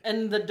created. Right.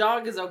 And the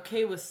dog is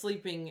okay with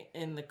sleeping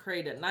in the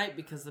crate at night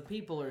because the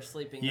people are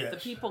sleeping. Yes. If the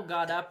people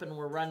got up and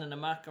were running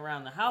amok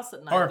around the house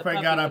at night, Or if the they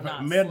puppy got would up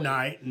at not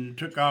midnight sleep. and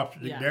took off to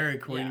the Yeah, Dairy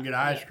Queen and yeah, get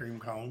an ice yeah. cream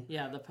cone,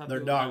 Yeah, the puppy their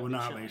dog would be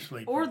not be chilling.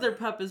 sleeping. Or their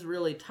pup is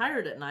really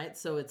tired at night,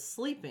 so it's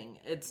sleeping.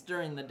 It's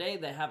during the day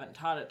they haven't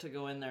taught it to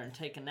go in there and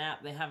take a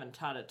nap. They haven't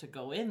taught it to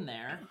go in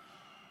there.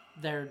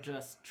 They're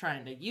just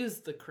trying to use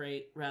the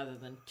crate rather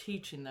than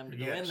teaching them to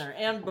go in Yes. there.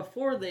 And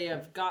before they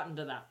have gotten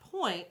to that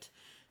point,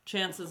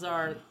 chances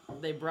are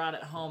they brought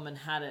it home and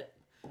had it.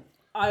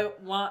 I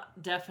want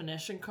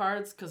definition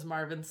cards because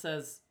Marvin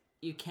says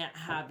you can't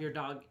have your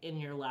dog in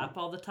your lap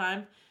all the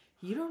time.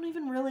 You don't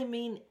even really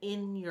mean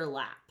in your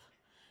lap.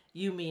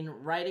 You mean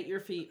right at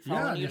your feet,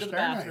 following you to just the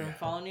staring at bathroom, you.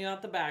 following you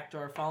out the back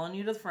door, following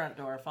you to the front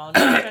door, following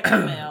you to check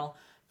the mail,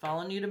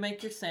 following you to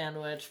make your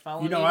sandwich,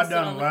 following you to I've sit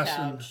done on a the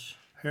lesson couch.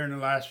 here in the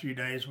last few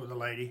days with a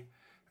lady,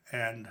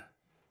 and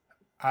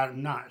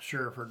I'm not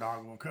sure if her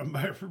dog will come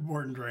back for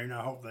board and train.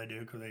 I hope they do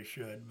because they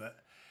should. But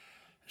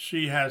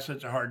she has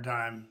such a hard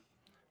time.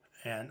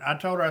 And I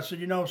told her, I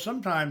said,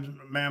 sometimes,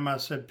 ma'am, I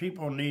said,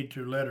 people need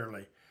to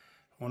literally,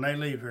 when they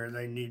leave here,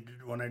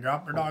 when they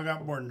drop their dog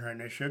out board and train,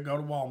 they should go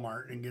to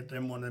Walmart and get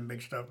them one of them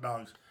big stuffed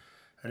dogs.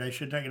 And they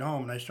should take it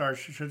home. And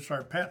should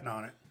start petting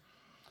on it.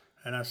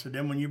 And I said,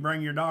 then when you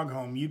bring your dog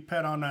home, you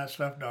pet on that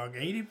stuffed dog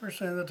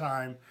 80% of the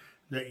time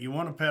that you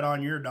want to pet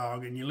on your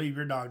dog, and you leave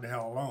your dog the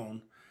hell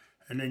alone,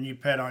 and then you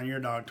pet on your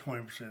dog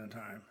 20% of the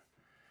time.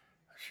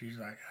 She's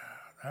like,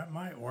 that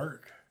might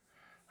work.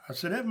 I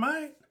said, it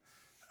might.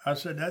 I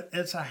said,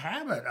 it's a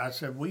habit. I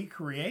said, we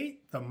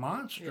create the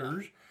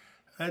monsters,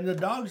 and the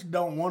dogs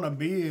don't want to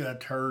be a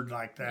turd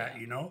like that,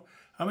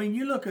 I mean,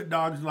 you look at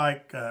dogs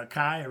like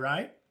Kai,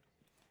 right?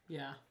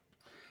 Yeah.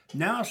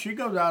 Now she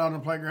goes out on the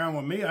playground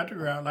with me. I took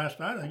her out last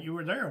night. I think you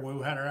were there. We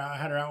had her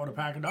out with a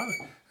pack of dogs.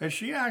 And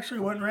she actually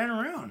went and ran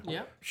around.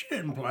 Yep. She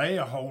didn't play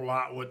a whole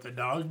lot with the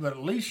dogs, but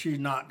at least she's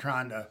not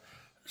trying to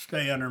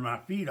stay under my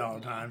feet all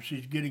the time.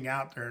 She's getting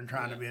out there and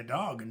trying to be a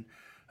dog. And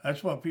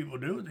that's what people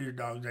do with these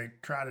dogs. They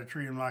try to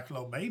treat them like a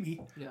little baby.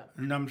 Yeah.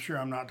 And I'm sure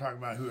I'm not talking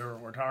about whoever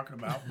we're talking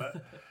about,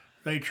 but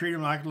they treat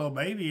them like a little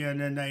baby,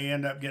 and then they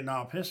end up getting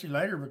all pissy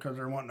later because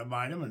they're wanting to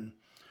bite them and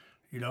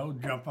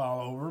jump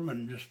all over them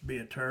and just be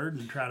a turd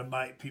and try to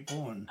bite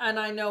people and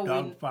I know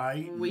dog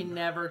fight. we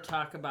never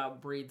talk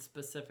about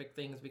breed-specific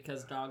things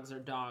because dogs are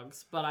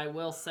dogs. But I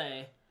will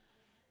say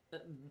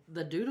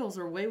the doodles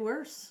are way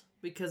worse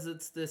because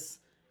it's this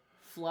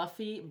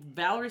fluffy...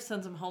 Valerie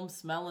sends them home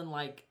smelling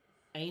like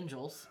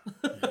angels.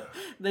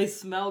 They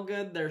smell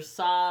good, they're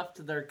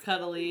soft, they're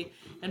cuddly,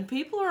 and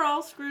people are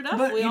all screwed up.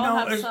 But, we all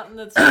have it's- something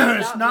that's screwed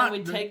it's out, not and then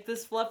we the- take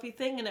this fluffy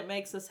thing and it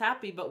makes us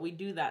happy, but we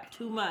do that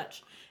too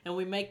much, and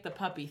we make the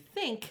puppy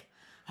think,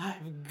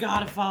 I've got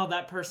to follow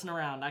that person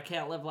around. I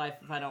can't live life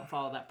if I don't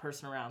follow that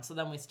person around. So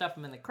then we stuff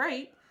them in the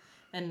crate,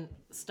 and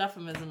stuff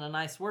them isn't a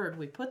nice word.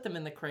 We put them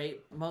in the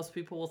crate. Most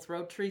people will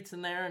throw treats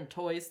in there and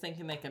toys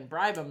thinking they can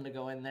bribe them to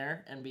go in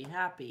there and be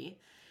happy.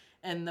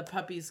 And the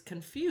puppy's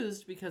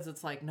confused because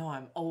it's like, no,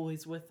 I'm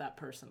always with that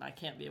person. I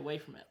can't be away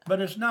from it. But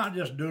it's not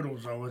just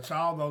doodles, though. It's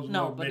all those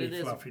No, little but bitty it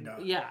is. fluffy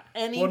dogs. Yeah.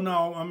 Well,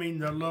 no, I mean,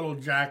 the little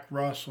Jack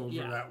Russells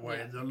Yeah, are that way.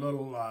 yeah. The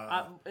little...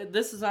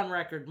 This is on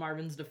record.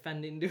 Marvin's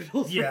defending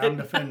doodles. yeah, right I'm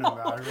defending now.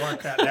 about it. Write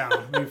that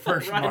down. Be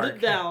first Write mark.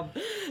 it down.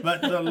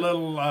 But the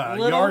little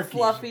Little Yorkies,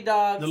 fluffy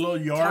dogs. the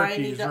little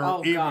tiny Yorkies are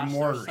even gosh,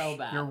 worse. They're so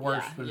bad. They're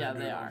worse yeah, than yeah, the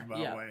they doodles, are. by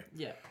yeah, the way.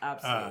 yeah,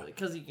 absolutely.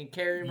 Because you can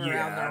carry them around their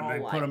Yeah, whole they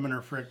life. put them in a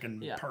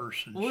freaking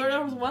purse and Well, shit.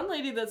 there was one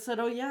lady that said,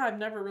 "Oh yeah, I've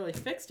never really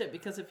fixed it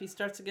because if he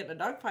starts to get in a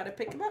dog fight, I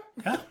pick him up."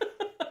 Yeah.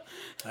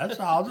 That's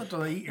all. That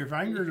they eat your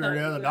fingers, or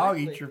the other dog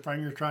eats your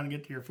fingers trying to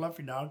get to your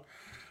fluffy dog.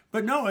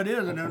 But no, it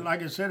is, and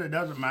like I said, it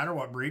doesn't matter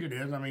what breed it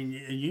is. I mean,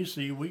 you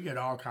see, we get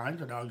all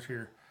kinds of dogs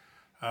here,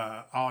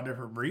 all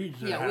different breeds.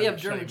 That Yeah, we have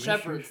the German same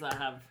Shepherds issues. that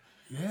have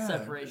Yeah,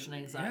 separation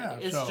anxiety.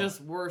 yeah, It's so-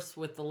 just worse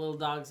with the little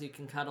dogs you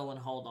can cuddle and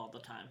hold all the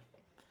time.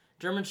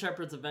 German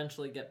Shepherds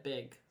eventually get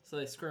big, so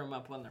they screw them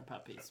up when they're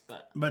puppies.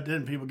 But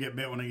then people get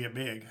bit when they get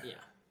big. yeah.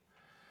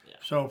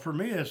 So for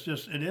me, it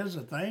is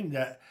a thing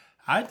that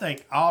I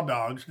think all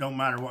dogs, no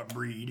matter what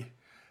breed,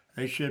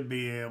 They should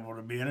be able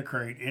to be in a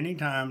crate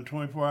anytime,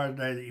 24 hours a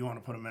day that you want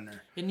to put them in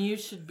there. And you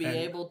should be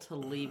able to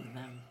leave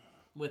them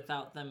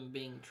without them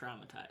being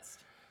traumatized.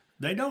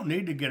 They don't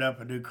need to get up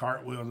and do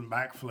cartwheels and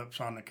backflips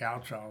on the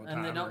couch all the time.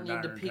 And they don't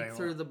need to peek table.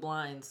 through the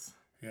blinds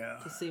Yeah.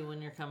 to see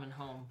when you're coming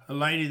home. A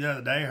lady the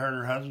other day, her and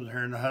her husband was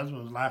here, and the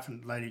husband was laughing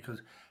at the lady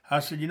because I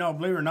said,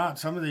 believe it or not,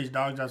 some of these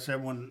dogs, I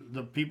said, when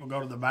the people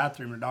go to the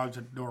bathroom, the dog's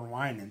at the door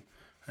whining,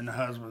 and the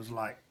husband's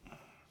like,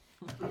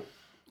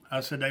 I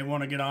said, they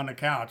want to get on the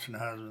couch, and the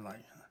husband's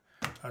like,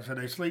 I said,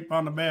 they sleep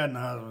on the bed, and the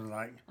husband's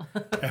like,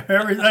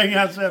 everything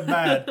I said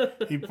bad,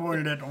 he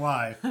pointed at the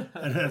wife,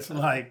 and it's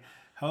like,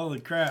 holy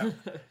crap.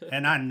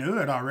 And I knew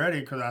it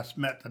already because I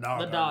met the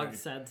dog. The dog already.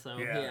 said so,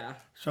 yeah.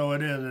 So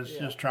it is. It's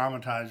just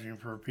traumatizing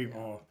for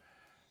people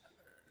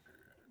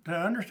to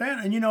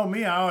understand. And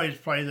me, I always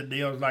play the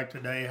deals like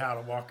today, how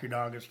to walk your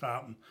dog and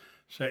stop and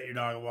set your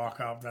dog and walk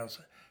off.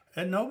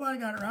 And nobody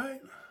got it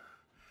right.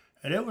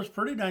 And it was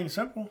pretty dang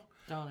simple.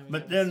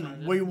 But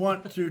then we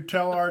want to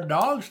tell our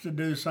dogs to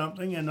do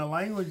something in the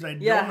language they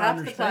don't understand.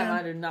 Half the time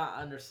I do not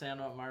understand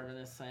what Marvin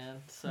is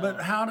saying. So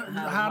but how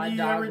do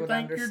you ever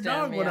think your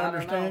dog would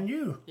understand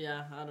you?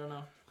 Yeah, I don't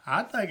know.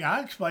 I think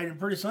I explained it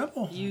pretty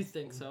simple. You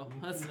think so?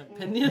 That's an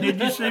opinion.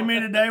 Did you see me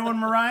today when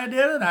Mariah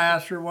did it? I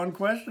asked her one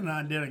question and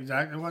I did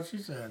exactly what she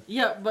said.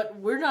 Yeah, but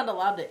we're not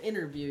allowed to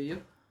interview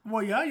you.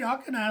 Well, yeah, y'all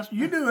can ask.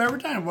 You do every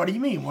time. What do you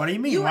mean? What do you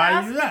mean? You Why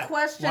asked do you do that? the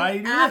question Why do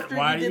you do after that?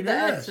 Why you do did you the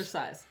do this?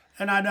 exercise.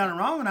 And I done it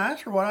wrong, and I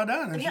asked her what I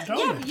done, and she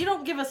told me. But you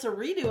don't give us a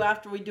redo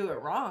after we do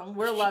it wrong.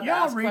 We're allowed to Y'all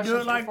ask redo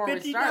questions it like before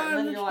 50 we start, and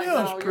then times you're and like,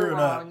 still no, screw you're it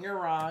up. wrong, you're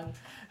wrong.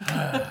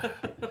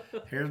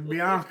 Here's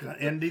Bianca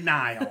in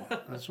denial.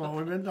 That's what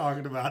we've been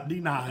talking about,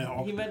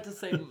 denial. He meant to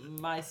say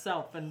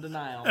myself in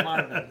denial,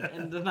 Marvin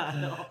in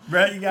denial.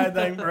 Brett, you got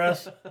anything for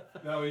us?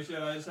 No, he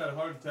said I just had a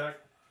heart attack.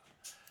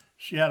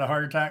 She had a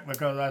heart attack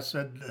because I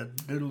said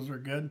doodles are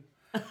good.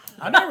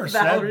 I never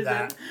Valerie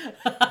said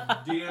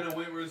that. Deanna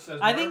Whitworth says.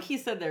 I think he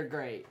said they're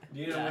great.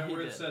 Deanna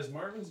Whitworth says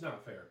Marvin's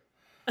not fair.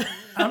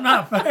 I'm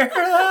not fair.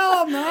 Hell,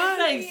 I'm not.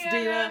 Thanks,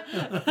 Dina.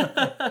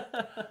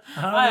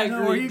 I don't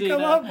know where you Dina.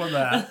 come up with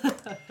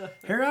that.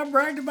 Here I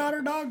bragged about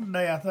her dog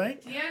today, I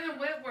think. Deanna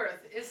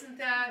Whitworth, isn't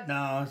that?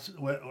 No,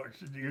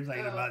 you're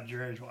thinking about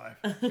Jerry's wife.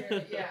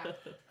 Yeah.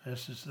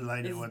 This is the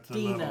lady It's with the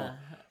Dina. little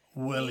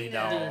Willie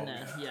dog.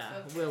 Dina,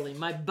 yeah. Willie,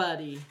 my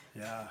buddy.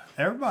 Yeah,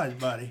 everybody's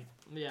buddy.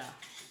 Yeah.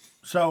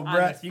 So,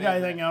 Brett, his you got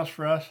favorite. anything else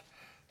for us?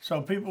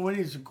 So, people, we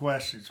need some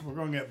questions. We're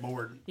going to get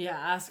bored. Yeah,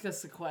 ask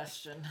us a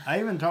question. I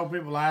even told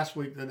people last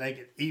week that they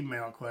could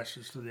email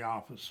questions to the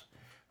office.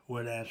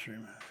 Would answer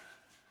them.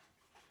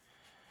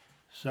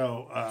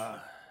 So,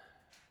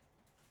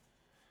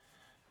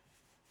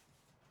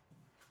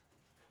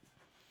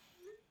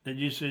 did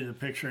you see the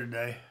picture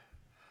today?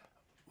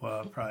 Well,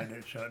 I probably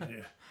didn't show it to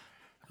you.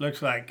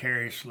 Looks like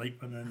Carrie's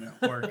sleeping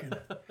and working.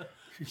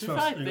 She's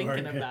probably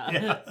thinking about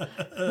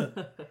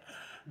it.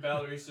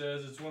 Valerie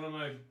says it's one of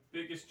my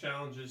biggest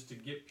challenges to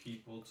get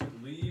people to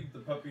leave the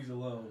puppies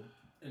alone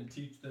and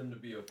teach them to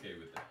be okay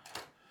with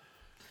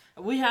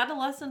it. We had a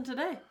lesson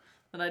today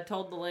that I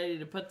told the lady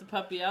to put the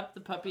puppy up.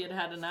 The puppy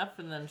had enough,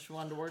 and then she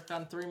wanted to work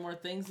on 3 more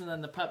things, and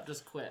then the pup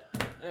just quit.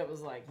 It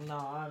was like, no,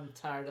 I'm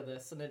tired of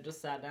this. And it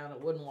just sat down.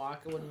 It wouldn't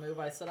walk. It wouldn't move.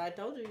 I said, I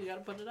told you, you got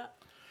to put it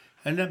up.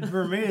 And then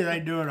for me, they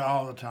do it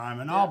all the time.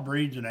 And all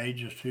breeds and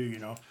ages, too, you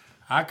know.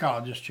 I call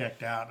it just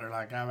checked out. They're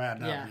like, I've had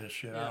enough of this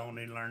shit. I don't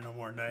need to learn no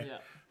more today. Yeah.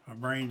 My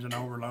brain's an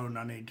overload and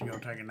I need to go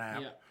take a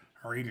nap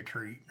or eat a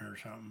treat or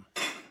something.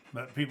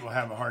 But people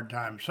have a hard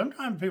time.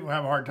 Sometimes people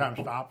have a hard time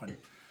stopping,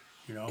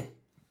 you know.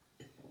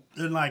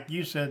 And like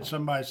you said,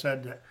 somebody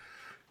said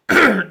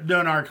that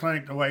doing our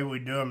clinic the way we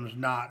do them is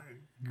not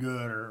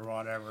good or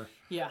whatever.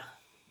 Yeah.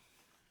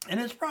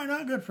 And it's probably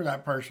not good for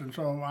that person.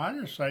 So I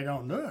just say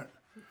don't do it.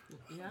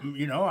 Yeah.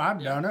 You know,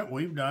 I've done it.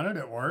 We've done it.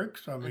 It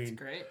works. I That's mean,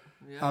 great.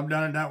 Yeah. I've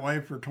done it that way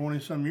for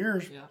 20-some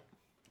years. Yeah.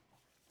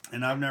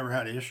 And I've never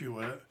had an issue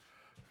with it.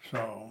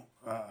 So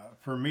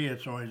for me,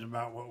 it's always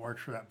about what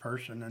works for that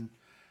person. And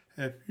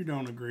if you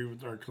don't agree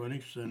with our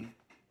clinics, then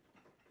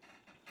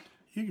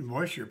you can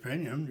voice your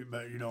opinion,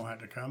 but you don't have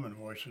to come and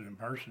voice it in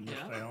person. Just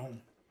stay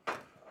home.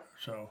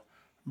 So,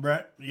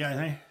 Brett, you got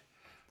anything?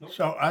 Nope.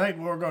 So I think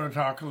we're going to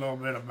talk a little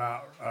bit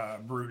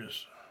about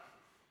Brutus.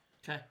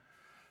 Okay.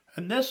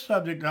 And this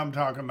subject I'm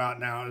talking about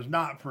now is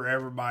not for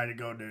everybody to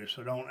go do,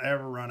 so don't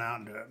ever run out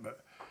and do it.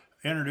 But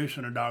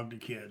introducing a dog to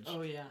kids.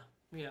 Oh, yeah.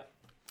 Yeah.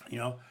 You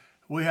know,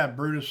 we had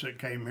Brutus that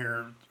came here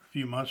a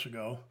few months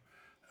ago.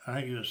 I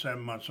think he was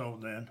 7 months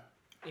old then.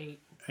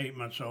 8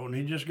 months old. And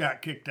he just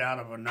got kicked out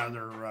of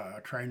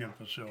another training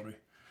facility.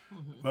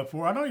 Mm-hmm.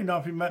 Before, I don't even know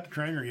if he met the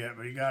trainer yet,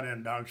 but he got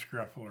in dog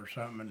scruffle or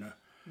something. And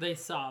They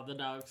saw the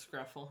dog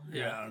scruffle.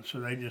 yeah, and so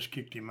they just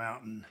kicked him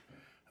out and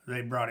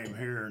they brought him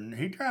here. And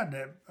he tried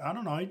to, I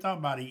don't know, he thought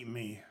about eating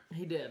me.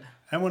 He did.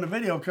 And when the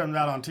video comes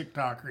out on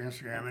TikTok or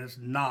Instagram, it's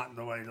not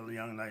the way the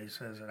young lady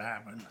says it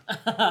happened.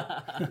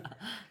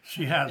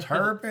 She has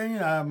her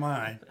opinion, I have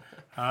mine.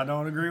 I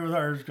don't agree with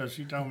hers because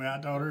she told me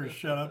I told her to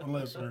shut up and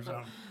listen or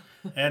something.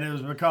 And it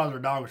was because the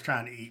dog was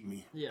trying to eat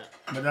me. Yeah.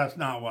 But that's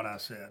not what I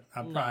said.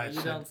 I No, probably you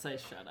said, don't say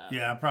shut up.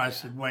 yeah, I probably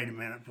said, wait a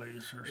minute,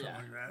 please, or something Yeah.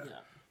 like that.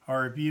 Yeah.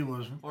 Or if you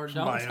was Or don't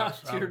somebody talk else,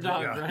 to I your would-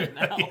 dog yeah. right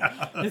now.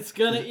 Yeah. It's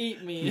gonna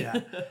eat me.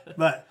 Yeah.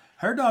 But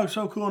her dog's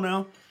so cool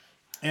now.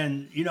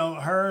 And, you know,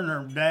 her and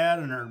her dad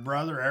and her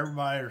brother,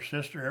 everybody, her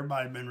sister,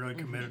 everybody's been really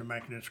committed to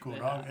making this cool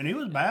dog. And he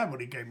was bad when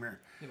he came here.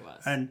 He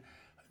was. And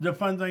the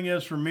fun thing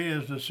is for me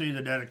is to see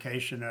the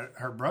dedication that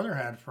her brother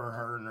had for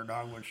her and her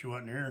dog when she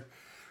wasn't here.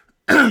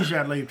 She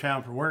had to leave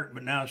town for work,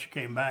 but now she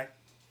came back.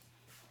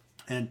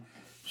 And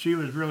she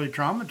was really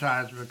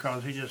traumatized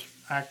because he just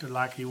acted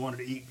like he wanted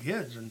to eat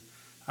kids. And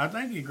I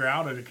think he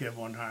growled at a kid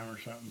one time or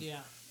something. Yeah.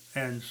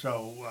 And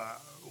so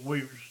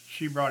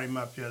she brought him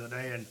up the other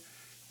day, and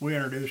we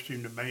introduced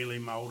him to Bailey,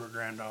 my older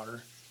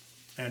granddaughter.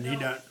 And he No.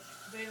 done.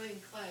 Bailey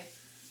and Clay.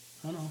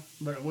 I know,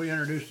 but we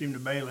introduced him to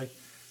Bailey,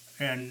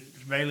 and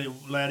Bailey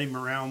led him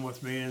around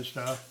with me and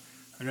stuff.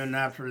 And then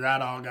after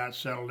that all got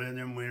settled in,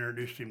 then we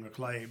introduced him to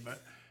Clay.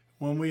 But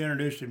when we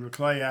introduced him to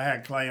Clay, I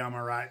had Clay on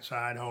my right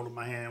side holding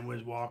my hand. We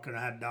was walking.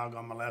 I had dog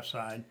on my left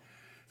side.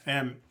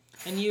 And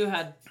you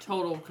had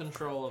total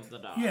control of the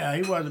dog. yeah,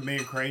 he wasn't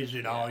being crazy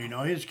at all. You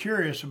know, he was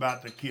curious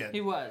about the kid.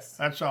 He was.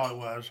 That's all it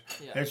was.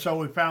 Yeah. And so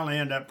we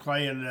finally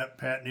Clay ended up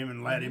petting him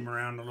and led him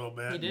around a little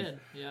bit. He did.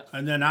 Yeah.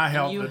 And then I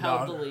helped You the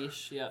held dog. the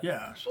leash. Yeah.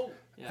 Yes. Oh,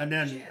 Yeah. And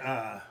then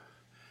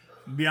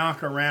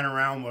Bianca ran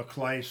around with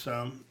Clay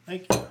some.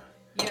 Thank you.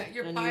 yeah,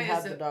 your And pie you had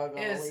is, the dog on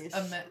a leash.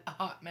 a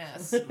hot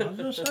mess. I was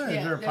gonna say, is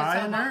there a there's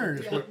pie in hot- there or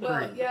just yeah, whipped well,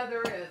 cream? yeah,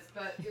 there is,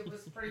 but it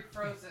was pretty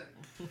frozen.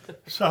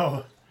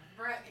 So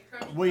Brett, you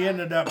couldn't we try.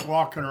 ended up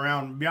walking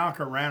around.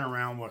 Bianca ran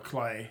around with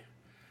Clay,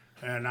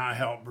 and I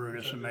helped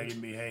Brutus and made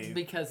him behave.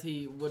 Because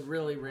he would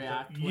really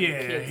react. When Yeah,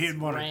 kids he'd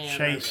wanna ran or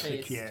chase the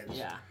chased. kids.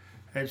 Yeah.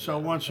 And so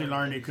once he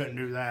learned he couldn't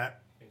do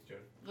that,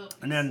 Little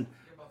and then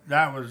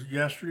that was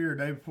yesterday or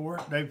day before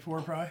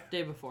probably.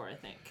 Day before, I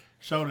think.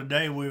 So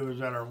today we was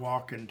at our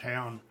walk in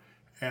town,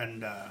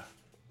 and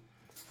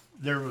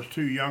there was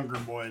two younger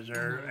boys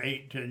there,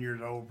 8, 10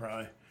 years old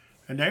probably,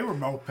 and they were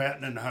both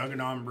petting and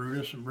hugging on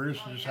Brutus, and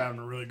Brutus was just having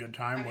a really good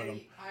time with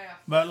them.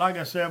 But like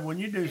I said, when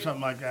you do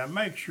something like that,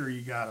 make sure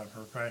you got a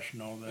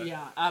professional that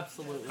Yeah,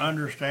 absolutely.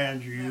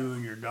 understands you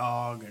and your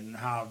dog and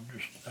how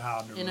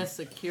In a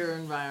secure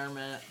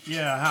environment.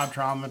 how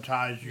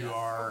traumatized you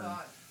are. And,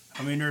 God.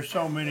 I mean, there's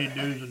so many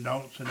do's and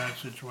don'ts in that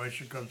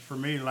situation. Because for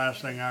me, the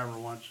last thing I ever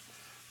want's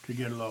to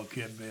get a little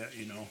kid bit,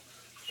 you know.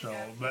 So,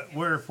 but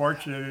we're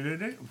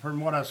fortunate.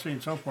 From what I've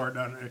seen so far,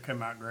 it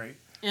came out great.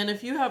 And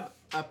if you have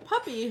a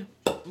puppy,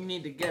 you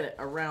need to get it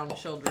around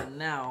children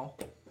now.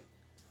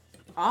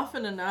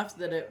 Often enough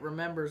that it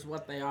remembers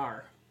what they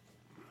are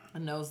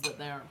and knows that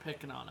they aren't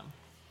picking on them.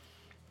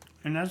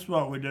 And that's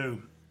what we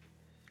do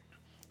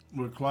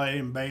with Clay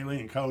and Bailey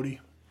and Cody.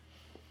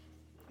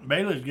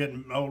 Bailey's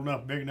getting old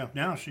enough, big enough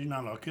now. She's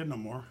not a little kid no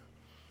more.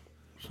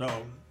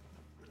 So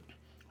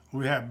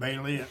we have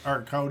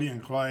Cody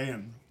and Clay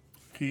and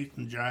Keith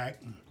and Jack.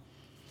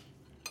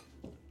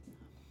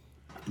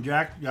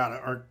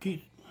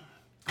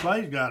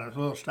 Clay's got a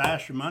little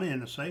stash of money in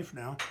the safe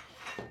now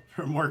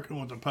from working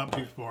with the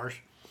puppies for us.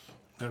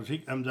 Because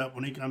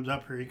when he comes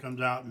up here, he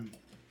comes out and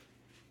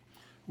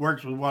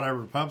works with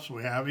whatever pups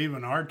we have,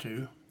 even our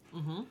two.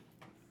 Mm-hmm.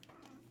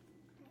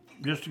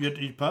 Just to get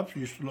these pups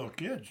used to little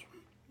kids.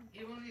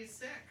 Even when he's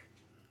sick.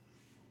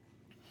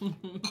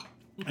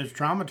 It's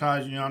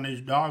traumatizing on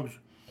these dogs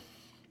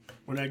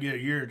when they get a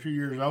year or 2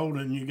 years old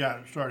and you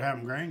got to start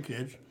having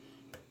grandkids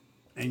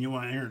and you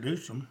want to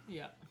introduce them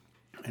Yeah.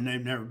 and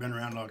they've never been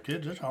around little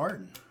kids. It's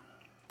hard.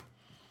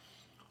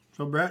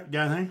 So Brett,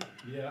 got anything?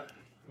 Yeah,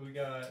 we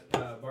got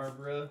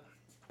Barbara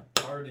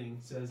Harding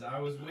says, I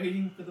was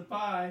waiting for the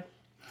pie.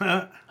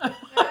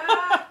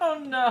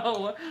 Oh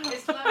no.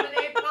 It's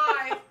lemonade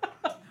pie.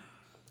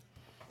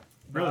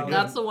 Really good.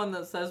 That's the one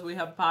that says we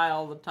have pie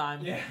all the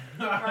time. Yeah.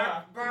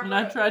 Barbara, And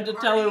I tried to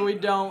tell her we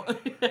don't.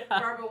 Yeah.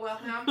 Barbara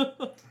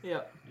Wilhelm.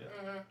 Yep.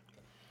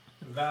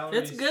 Valerie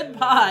It's good said-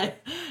 pie.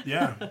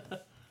 Yeah,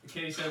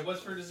 Okay, so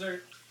what's for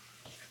dessert?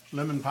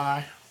 lemon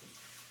pie.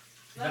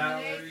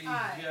 Lemonade Valerie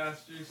pie.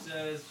 Joster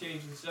says,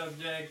 changing the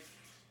subject.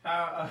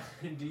 How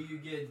do you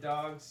get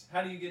dogs?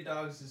 How do you get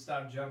dogs to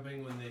stop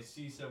jumping when they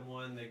see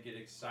someone they get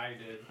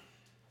excited,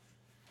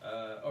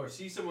 or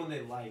see someone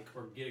they like,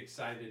 or get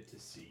excited to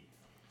see?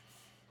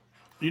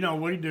 You know,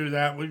 we do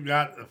that. We've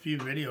got a few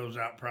videos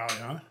out probably,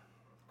 huh?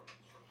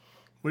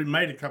 We've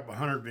made a couple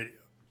hundred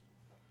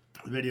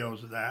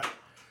videos of that.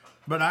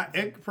 But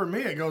for me,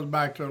 it goes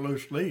back to a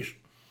loose leash.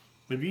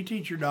 If you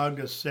teach your dog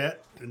to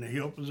sit in the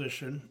heel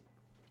position,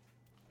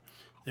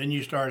 then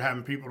you start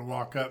having people to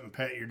walk up and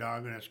pet your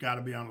dog, and it's got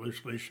to be on a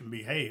loose leash and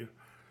behave.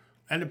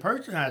 And the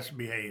person has to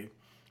behave.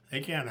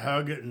 They can't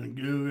hug it and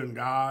goo and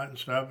gaw and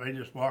stuff. They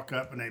just walk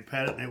up and they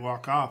pet it and they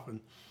walk off. And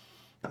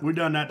we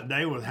done that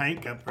today with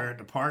Hank up there at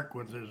the park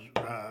with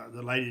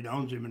the lady that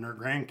owns him and her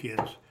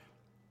grandkids.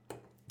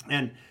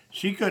 And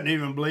she couldn't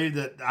even believe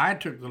that I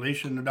took the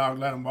leash and the dog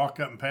let him walk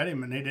up and pet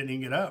him and he didn't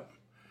even get up.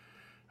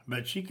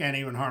 But she can't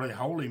even hardly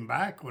hold him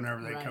back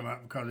whenever they Right. come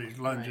up because he's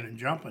lunging Right. and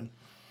jumping.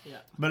 Yeah.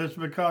 But it's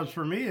because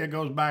for me, it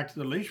goes back to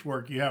the leash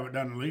work. You haven't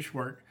done the leash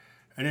work,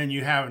 and then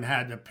you haven't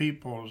had the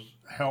people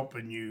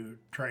helping you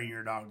train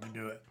your dog to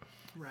do it.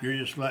 Right. You're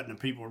just letting the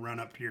people run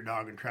up to your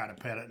dog and try to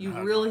pet it. And You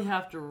hug really on it.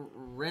 have to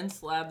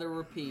rinse, lather,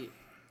 repeat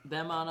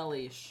them on a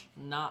leash,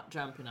 not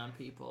jumping on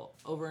people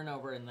over and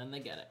over, and then they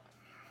get it.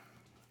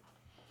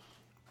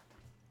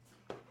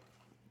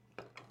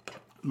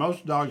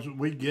 Most dogs that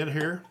we get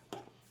here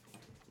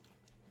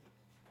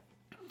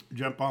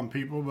jump on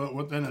people, but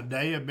within a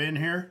day of being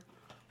here,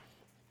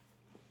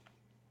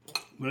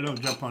 they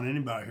don't jump on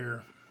anybody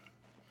here.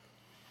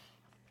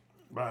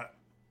 But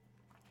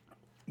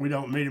we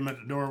don't meet them at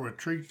the door with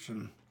treats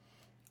and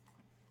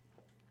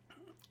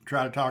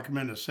try to talk them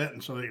into sitting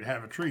so they can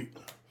have a treat.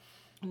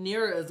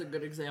 Nira is a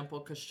good example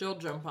because she'll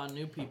jump on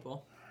new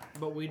people,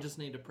 but we just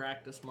need to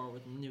practice more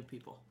with new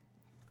people.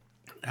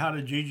 How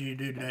did Gigi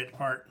do today at the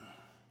park?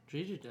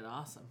 Gigi did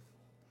awesome.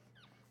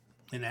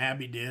 And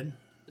Abby did.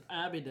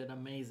 Abby did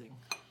amazing.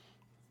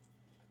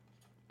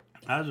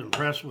 I was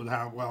impressed with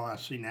how well I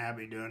seen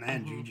Abby doing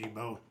and Gigi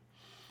both.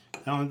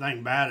 The only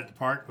thing bad at the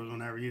park was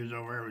whenever you was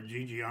over there with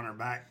Gigi on her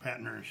back,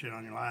 patting her and shit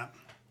on your lap.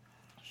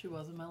 She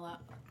was in my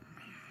lap.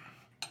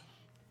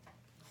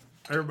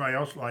 Everybody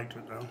else liked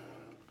it though.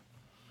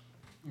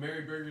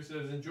 Mary Berger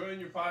says, enjoying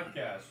your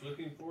podcast.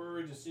 Looking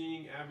forward to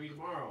seeing Abby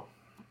tomorrow.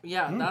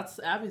 Yeah, that's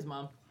Abby's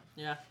mom.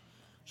 Yeah.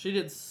 She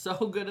did so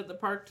good at the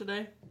park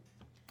today.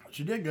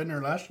 She did good in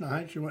her last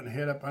night. She went and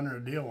hit up under a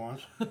deal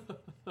once.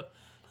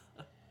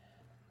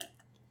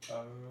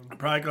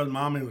 Probably because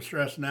mommy was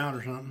stressing out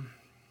or something.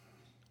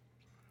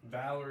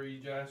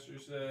 Valerie Jasser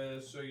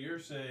says, so you're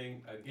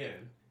saying,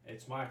 again,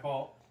 it's my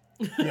fault?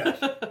 Yes,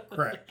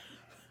 correct.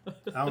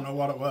 I don't know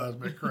what it was,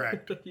 but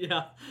correct.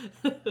 Yeah.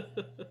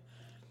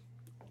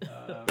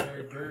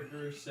 Mary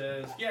Berger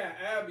says, yeah,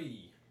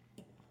 Abby.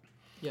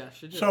 Yeah,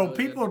 she did So really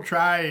people good.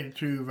 try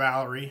to,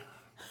 Valerie,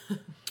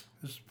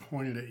 this is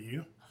pointed at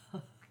you.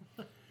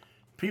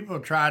 People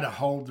try to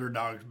hold their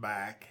dogs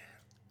back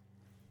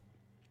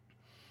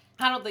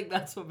I don't think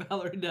that's what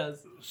Valerie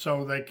does.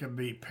 so they can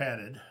be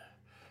petted,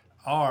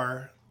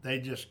 or they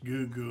just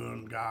goo-goo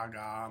and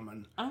gaga them.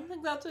 And I don't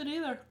think that's it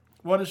either.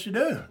 what does she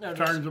do? No,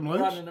 Turns just them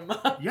loose? running them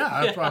up.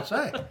 Yeah, that's what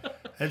I say.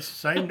 It's the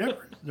same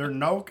difference. There's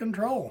no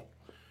control.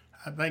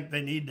 I think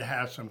they need to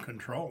have some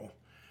control.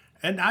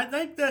 And I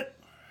think that,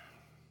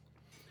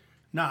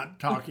 not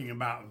talking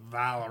about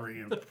Valerie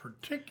in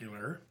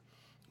particular,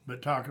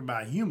 but talking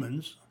about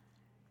humans,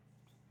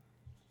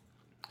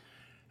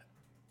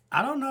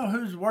 I don't know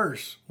who's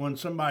worse when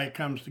somebody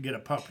comes to get a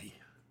puppy.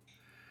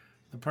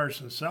 The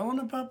person selling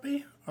the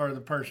puppy or the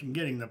person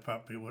getting the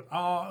puppy with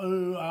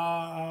ooh,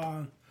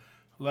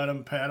 let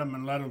them pet them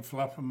and let them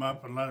fluff them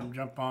up and let them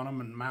jump on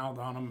them and mouth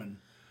on them. And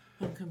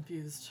I'm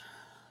confused.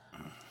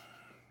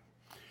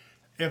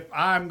 if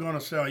I'm going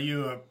to sell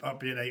you a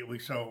puppy at 8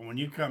 weeks old, when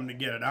you come to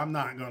get it, I'm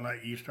not going to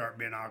let you start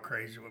being all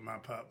crazy with my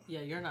pup.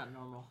 Yeah, you're not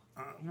normal.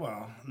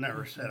 Well,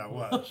 never said I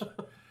was.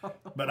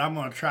 But I'm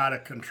going to try to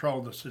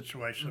control the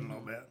situation a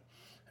little bit.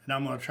 And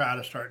I'm going to try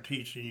to start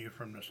teaching you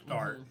from the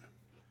start.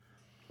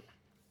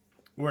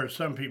 Where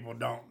some people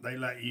don't. They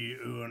let you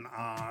ooh and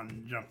ah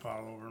and jump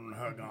all over them and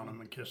hug on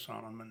them and kiss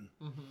on them.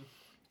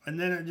 And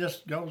then it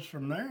just goes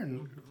from there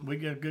and we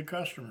get a good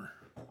customer.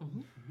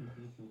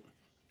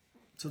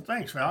 So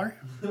thanks, Valerie.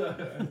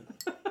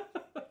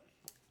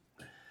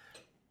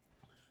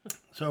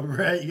 So,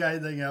 Brett, you got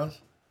anything else?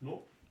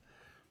 Nope.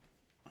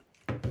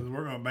 'Cause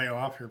we're going to bail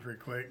off here pretty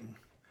quick and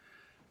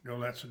go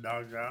let some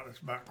dogs out. It's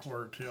about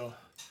 1:15.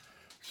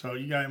 So,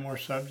 you got any more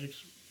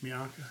subjects,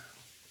 Bianca?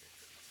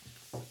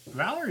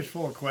 Valerie's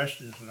full of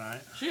questions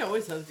tonight. She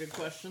always has good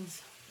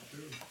questions.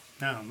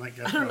 I don't think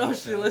that's I don't know what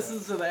if she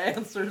listens to the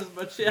answers,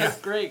 but she has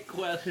great If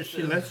questions.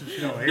 she listens, she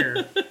don't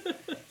hear.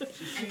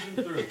 She sees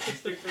them through. She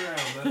sticks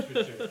around, that's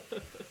for sure.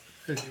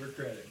 Give her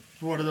credit.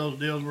 It's one of those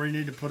deals where you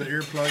need to put an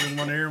earplug in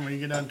one ear and when you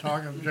get done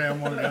talking,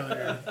 jam one in the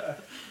other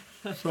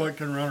ear. So it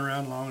can run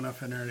around long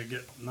enough in there to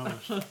get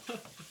noticed.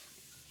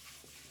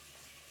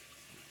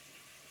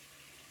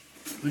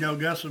 You know,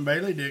 Gus and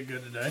Bailey did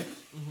good today.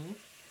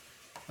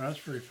 That's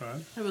pretty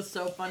fun. It was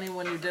so funny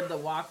when you did the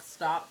walk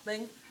stop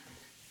thing.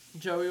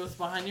 Joey was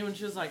behind you and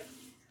she was like,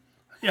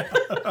 Yeah.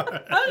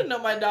 I didn't know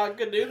my dog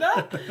could do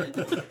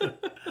that.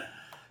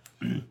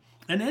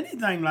 And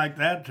anything like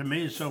that to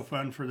me is so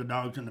fun for the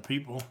dogs and the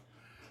people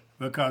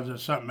because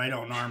it's something they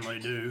don't normally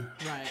do.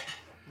 Right.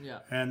 Yeah.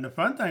 And the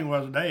fun thing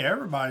was today,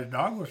 everybody's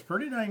dog was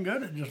pretty dang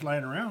good at just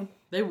laying around.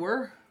 They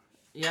were.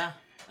 Yeah.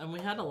 And we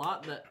had a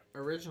lot that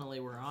originally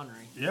were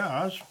ornery. Yeah,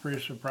 I was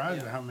pretty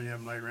surprised at how many of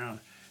them laid around.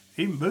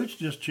 Even Boots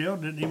just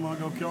chilled, didn't even want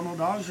to go kill no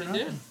dogs or She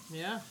nothing. did.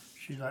 Yeah.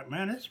 She's like,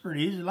 man, it's a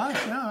pretty easy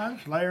life now. I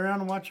just lay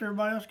around and watch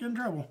everybody else get in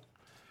trouble.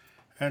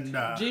 And,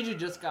 Gigi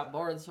just got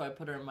bored, so I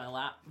put her in my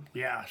lap.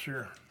 yeah,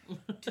 sure.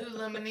 Too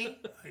lemony.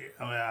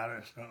 Oh, yeah, I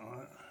just don't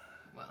know it.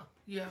 Well,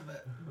 you have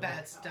a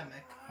bad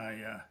stomach.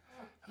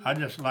 I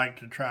just like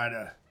to try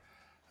to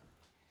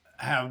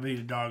have these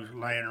dogs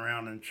laying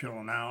around and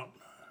chilling out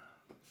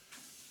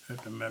at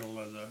the middle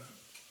of the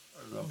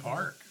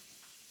park.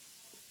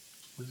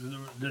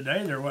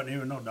 Today there wasn't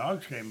even no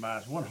dogs came by.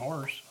 It's one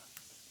horse.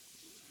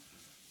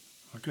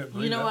 I couldn't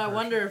believe You know, that I person.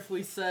 wonder if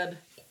we said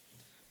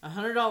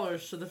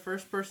 $100 to the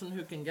first person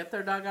who can get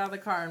their dog out of the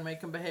car and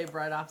make them behave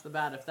right off the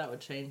bat, if that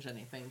would change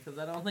anything, because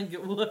I don't think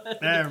it would.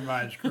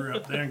 Everybody screw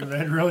up then because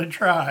they'd really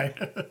try.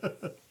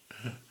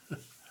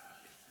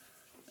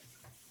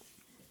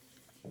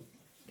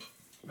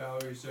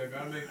 Valerie said,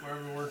 gotta make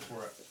Marvin work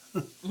for it.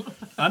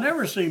 I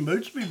never seen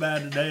Boots be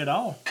bad today at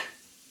all.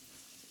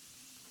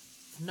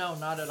 No,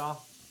 not at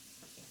all.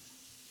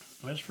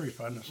 That's pretty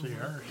fun to see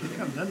her. She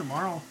comes in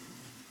tomorrow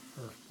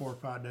for 4 or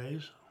 5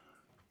 days.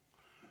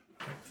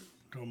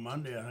 Till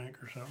Monday, I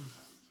think, or something.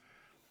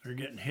 They're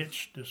getting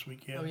hitched this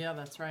weekend. Oh, yeah,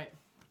 that's right.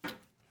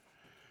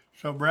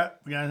 So, Brett,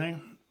 we got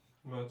anything?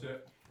 Well, that's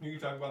it. You can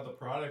talk about the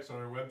products on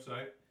our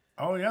website.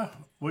 Oh, yeah.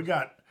 We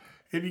got,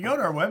 if you go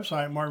to our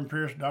website,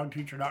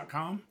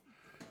 marvinpiercedogteacher.com,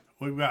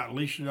 we've got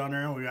leashes on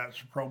there. We got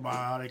some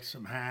probiotics,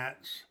 some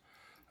hats.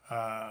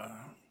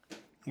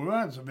 We'll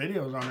have some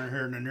videos on there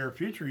here in the near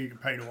future you can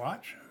pay to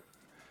watch.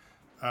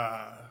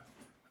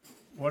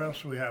 What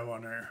else do we have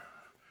on there?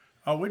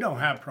 Oh, we don't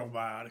have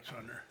probiotics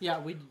on there. Yeah,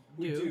 we do.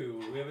 We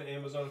do. We have an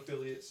Amazon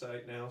affiliate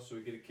site now, so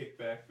we get a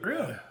kickback for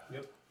Really? that.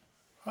 Yep.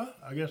 Huh,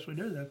 I guess we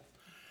do then.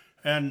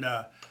 And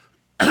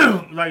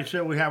like I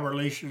said, we have our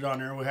leashes on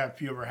there. We have a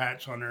few of our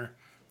hats on there.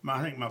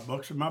 I think my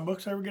books. Did my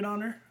books ever get on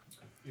there?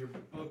 Your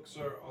books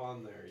are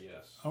on there,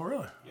 yes. Oh,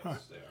 really? Yes, Huh.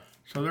 they are.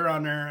 So they're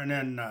on there. And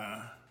then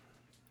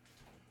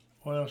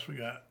what else we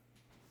got?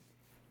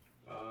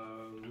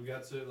 We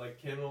got to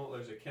like kennel.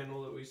 There's a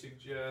kennel that we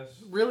suggest.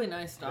 Really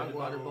nice dog Red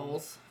water bone.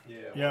 bowls.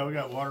 Yeah, we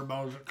got water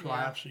bottles that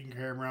collapse. So you can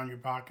carry them around your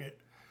pocket.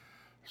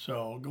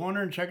 So go in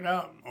there and check it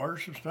out. Order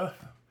some stuff.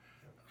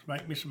 Let's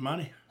make me some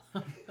money.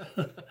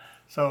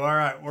 So all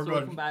right, we're So we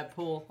going. can buy a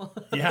pool.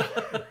 Yeah.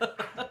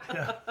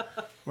 Yeah.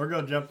 We're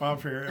going to jump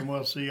off here and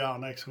we'll see y'all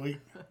next week.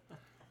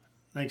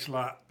 Thanks a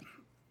lot.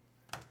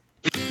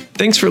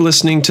 Thanks for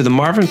listening to the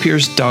Marvin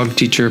Pierce Dog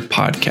Teacher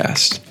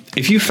podcast.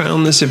 If you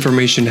found this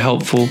information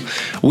helpful,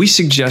 we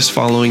suggest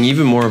following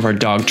even more of our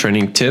dog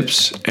training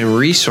tips and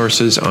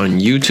resources on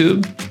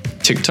YouTube,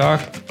 TikTok,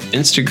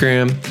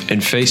 Instagram,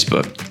 and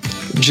Facebook.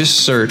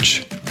 Just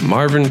search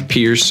Marvin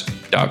Pierce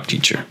Dog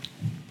Teacher.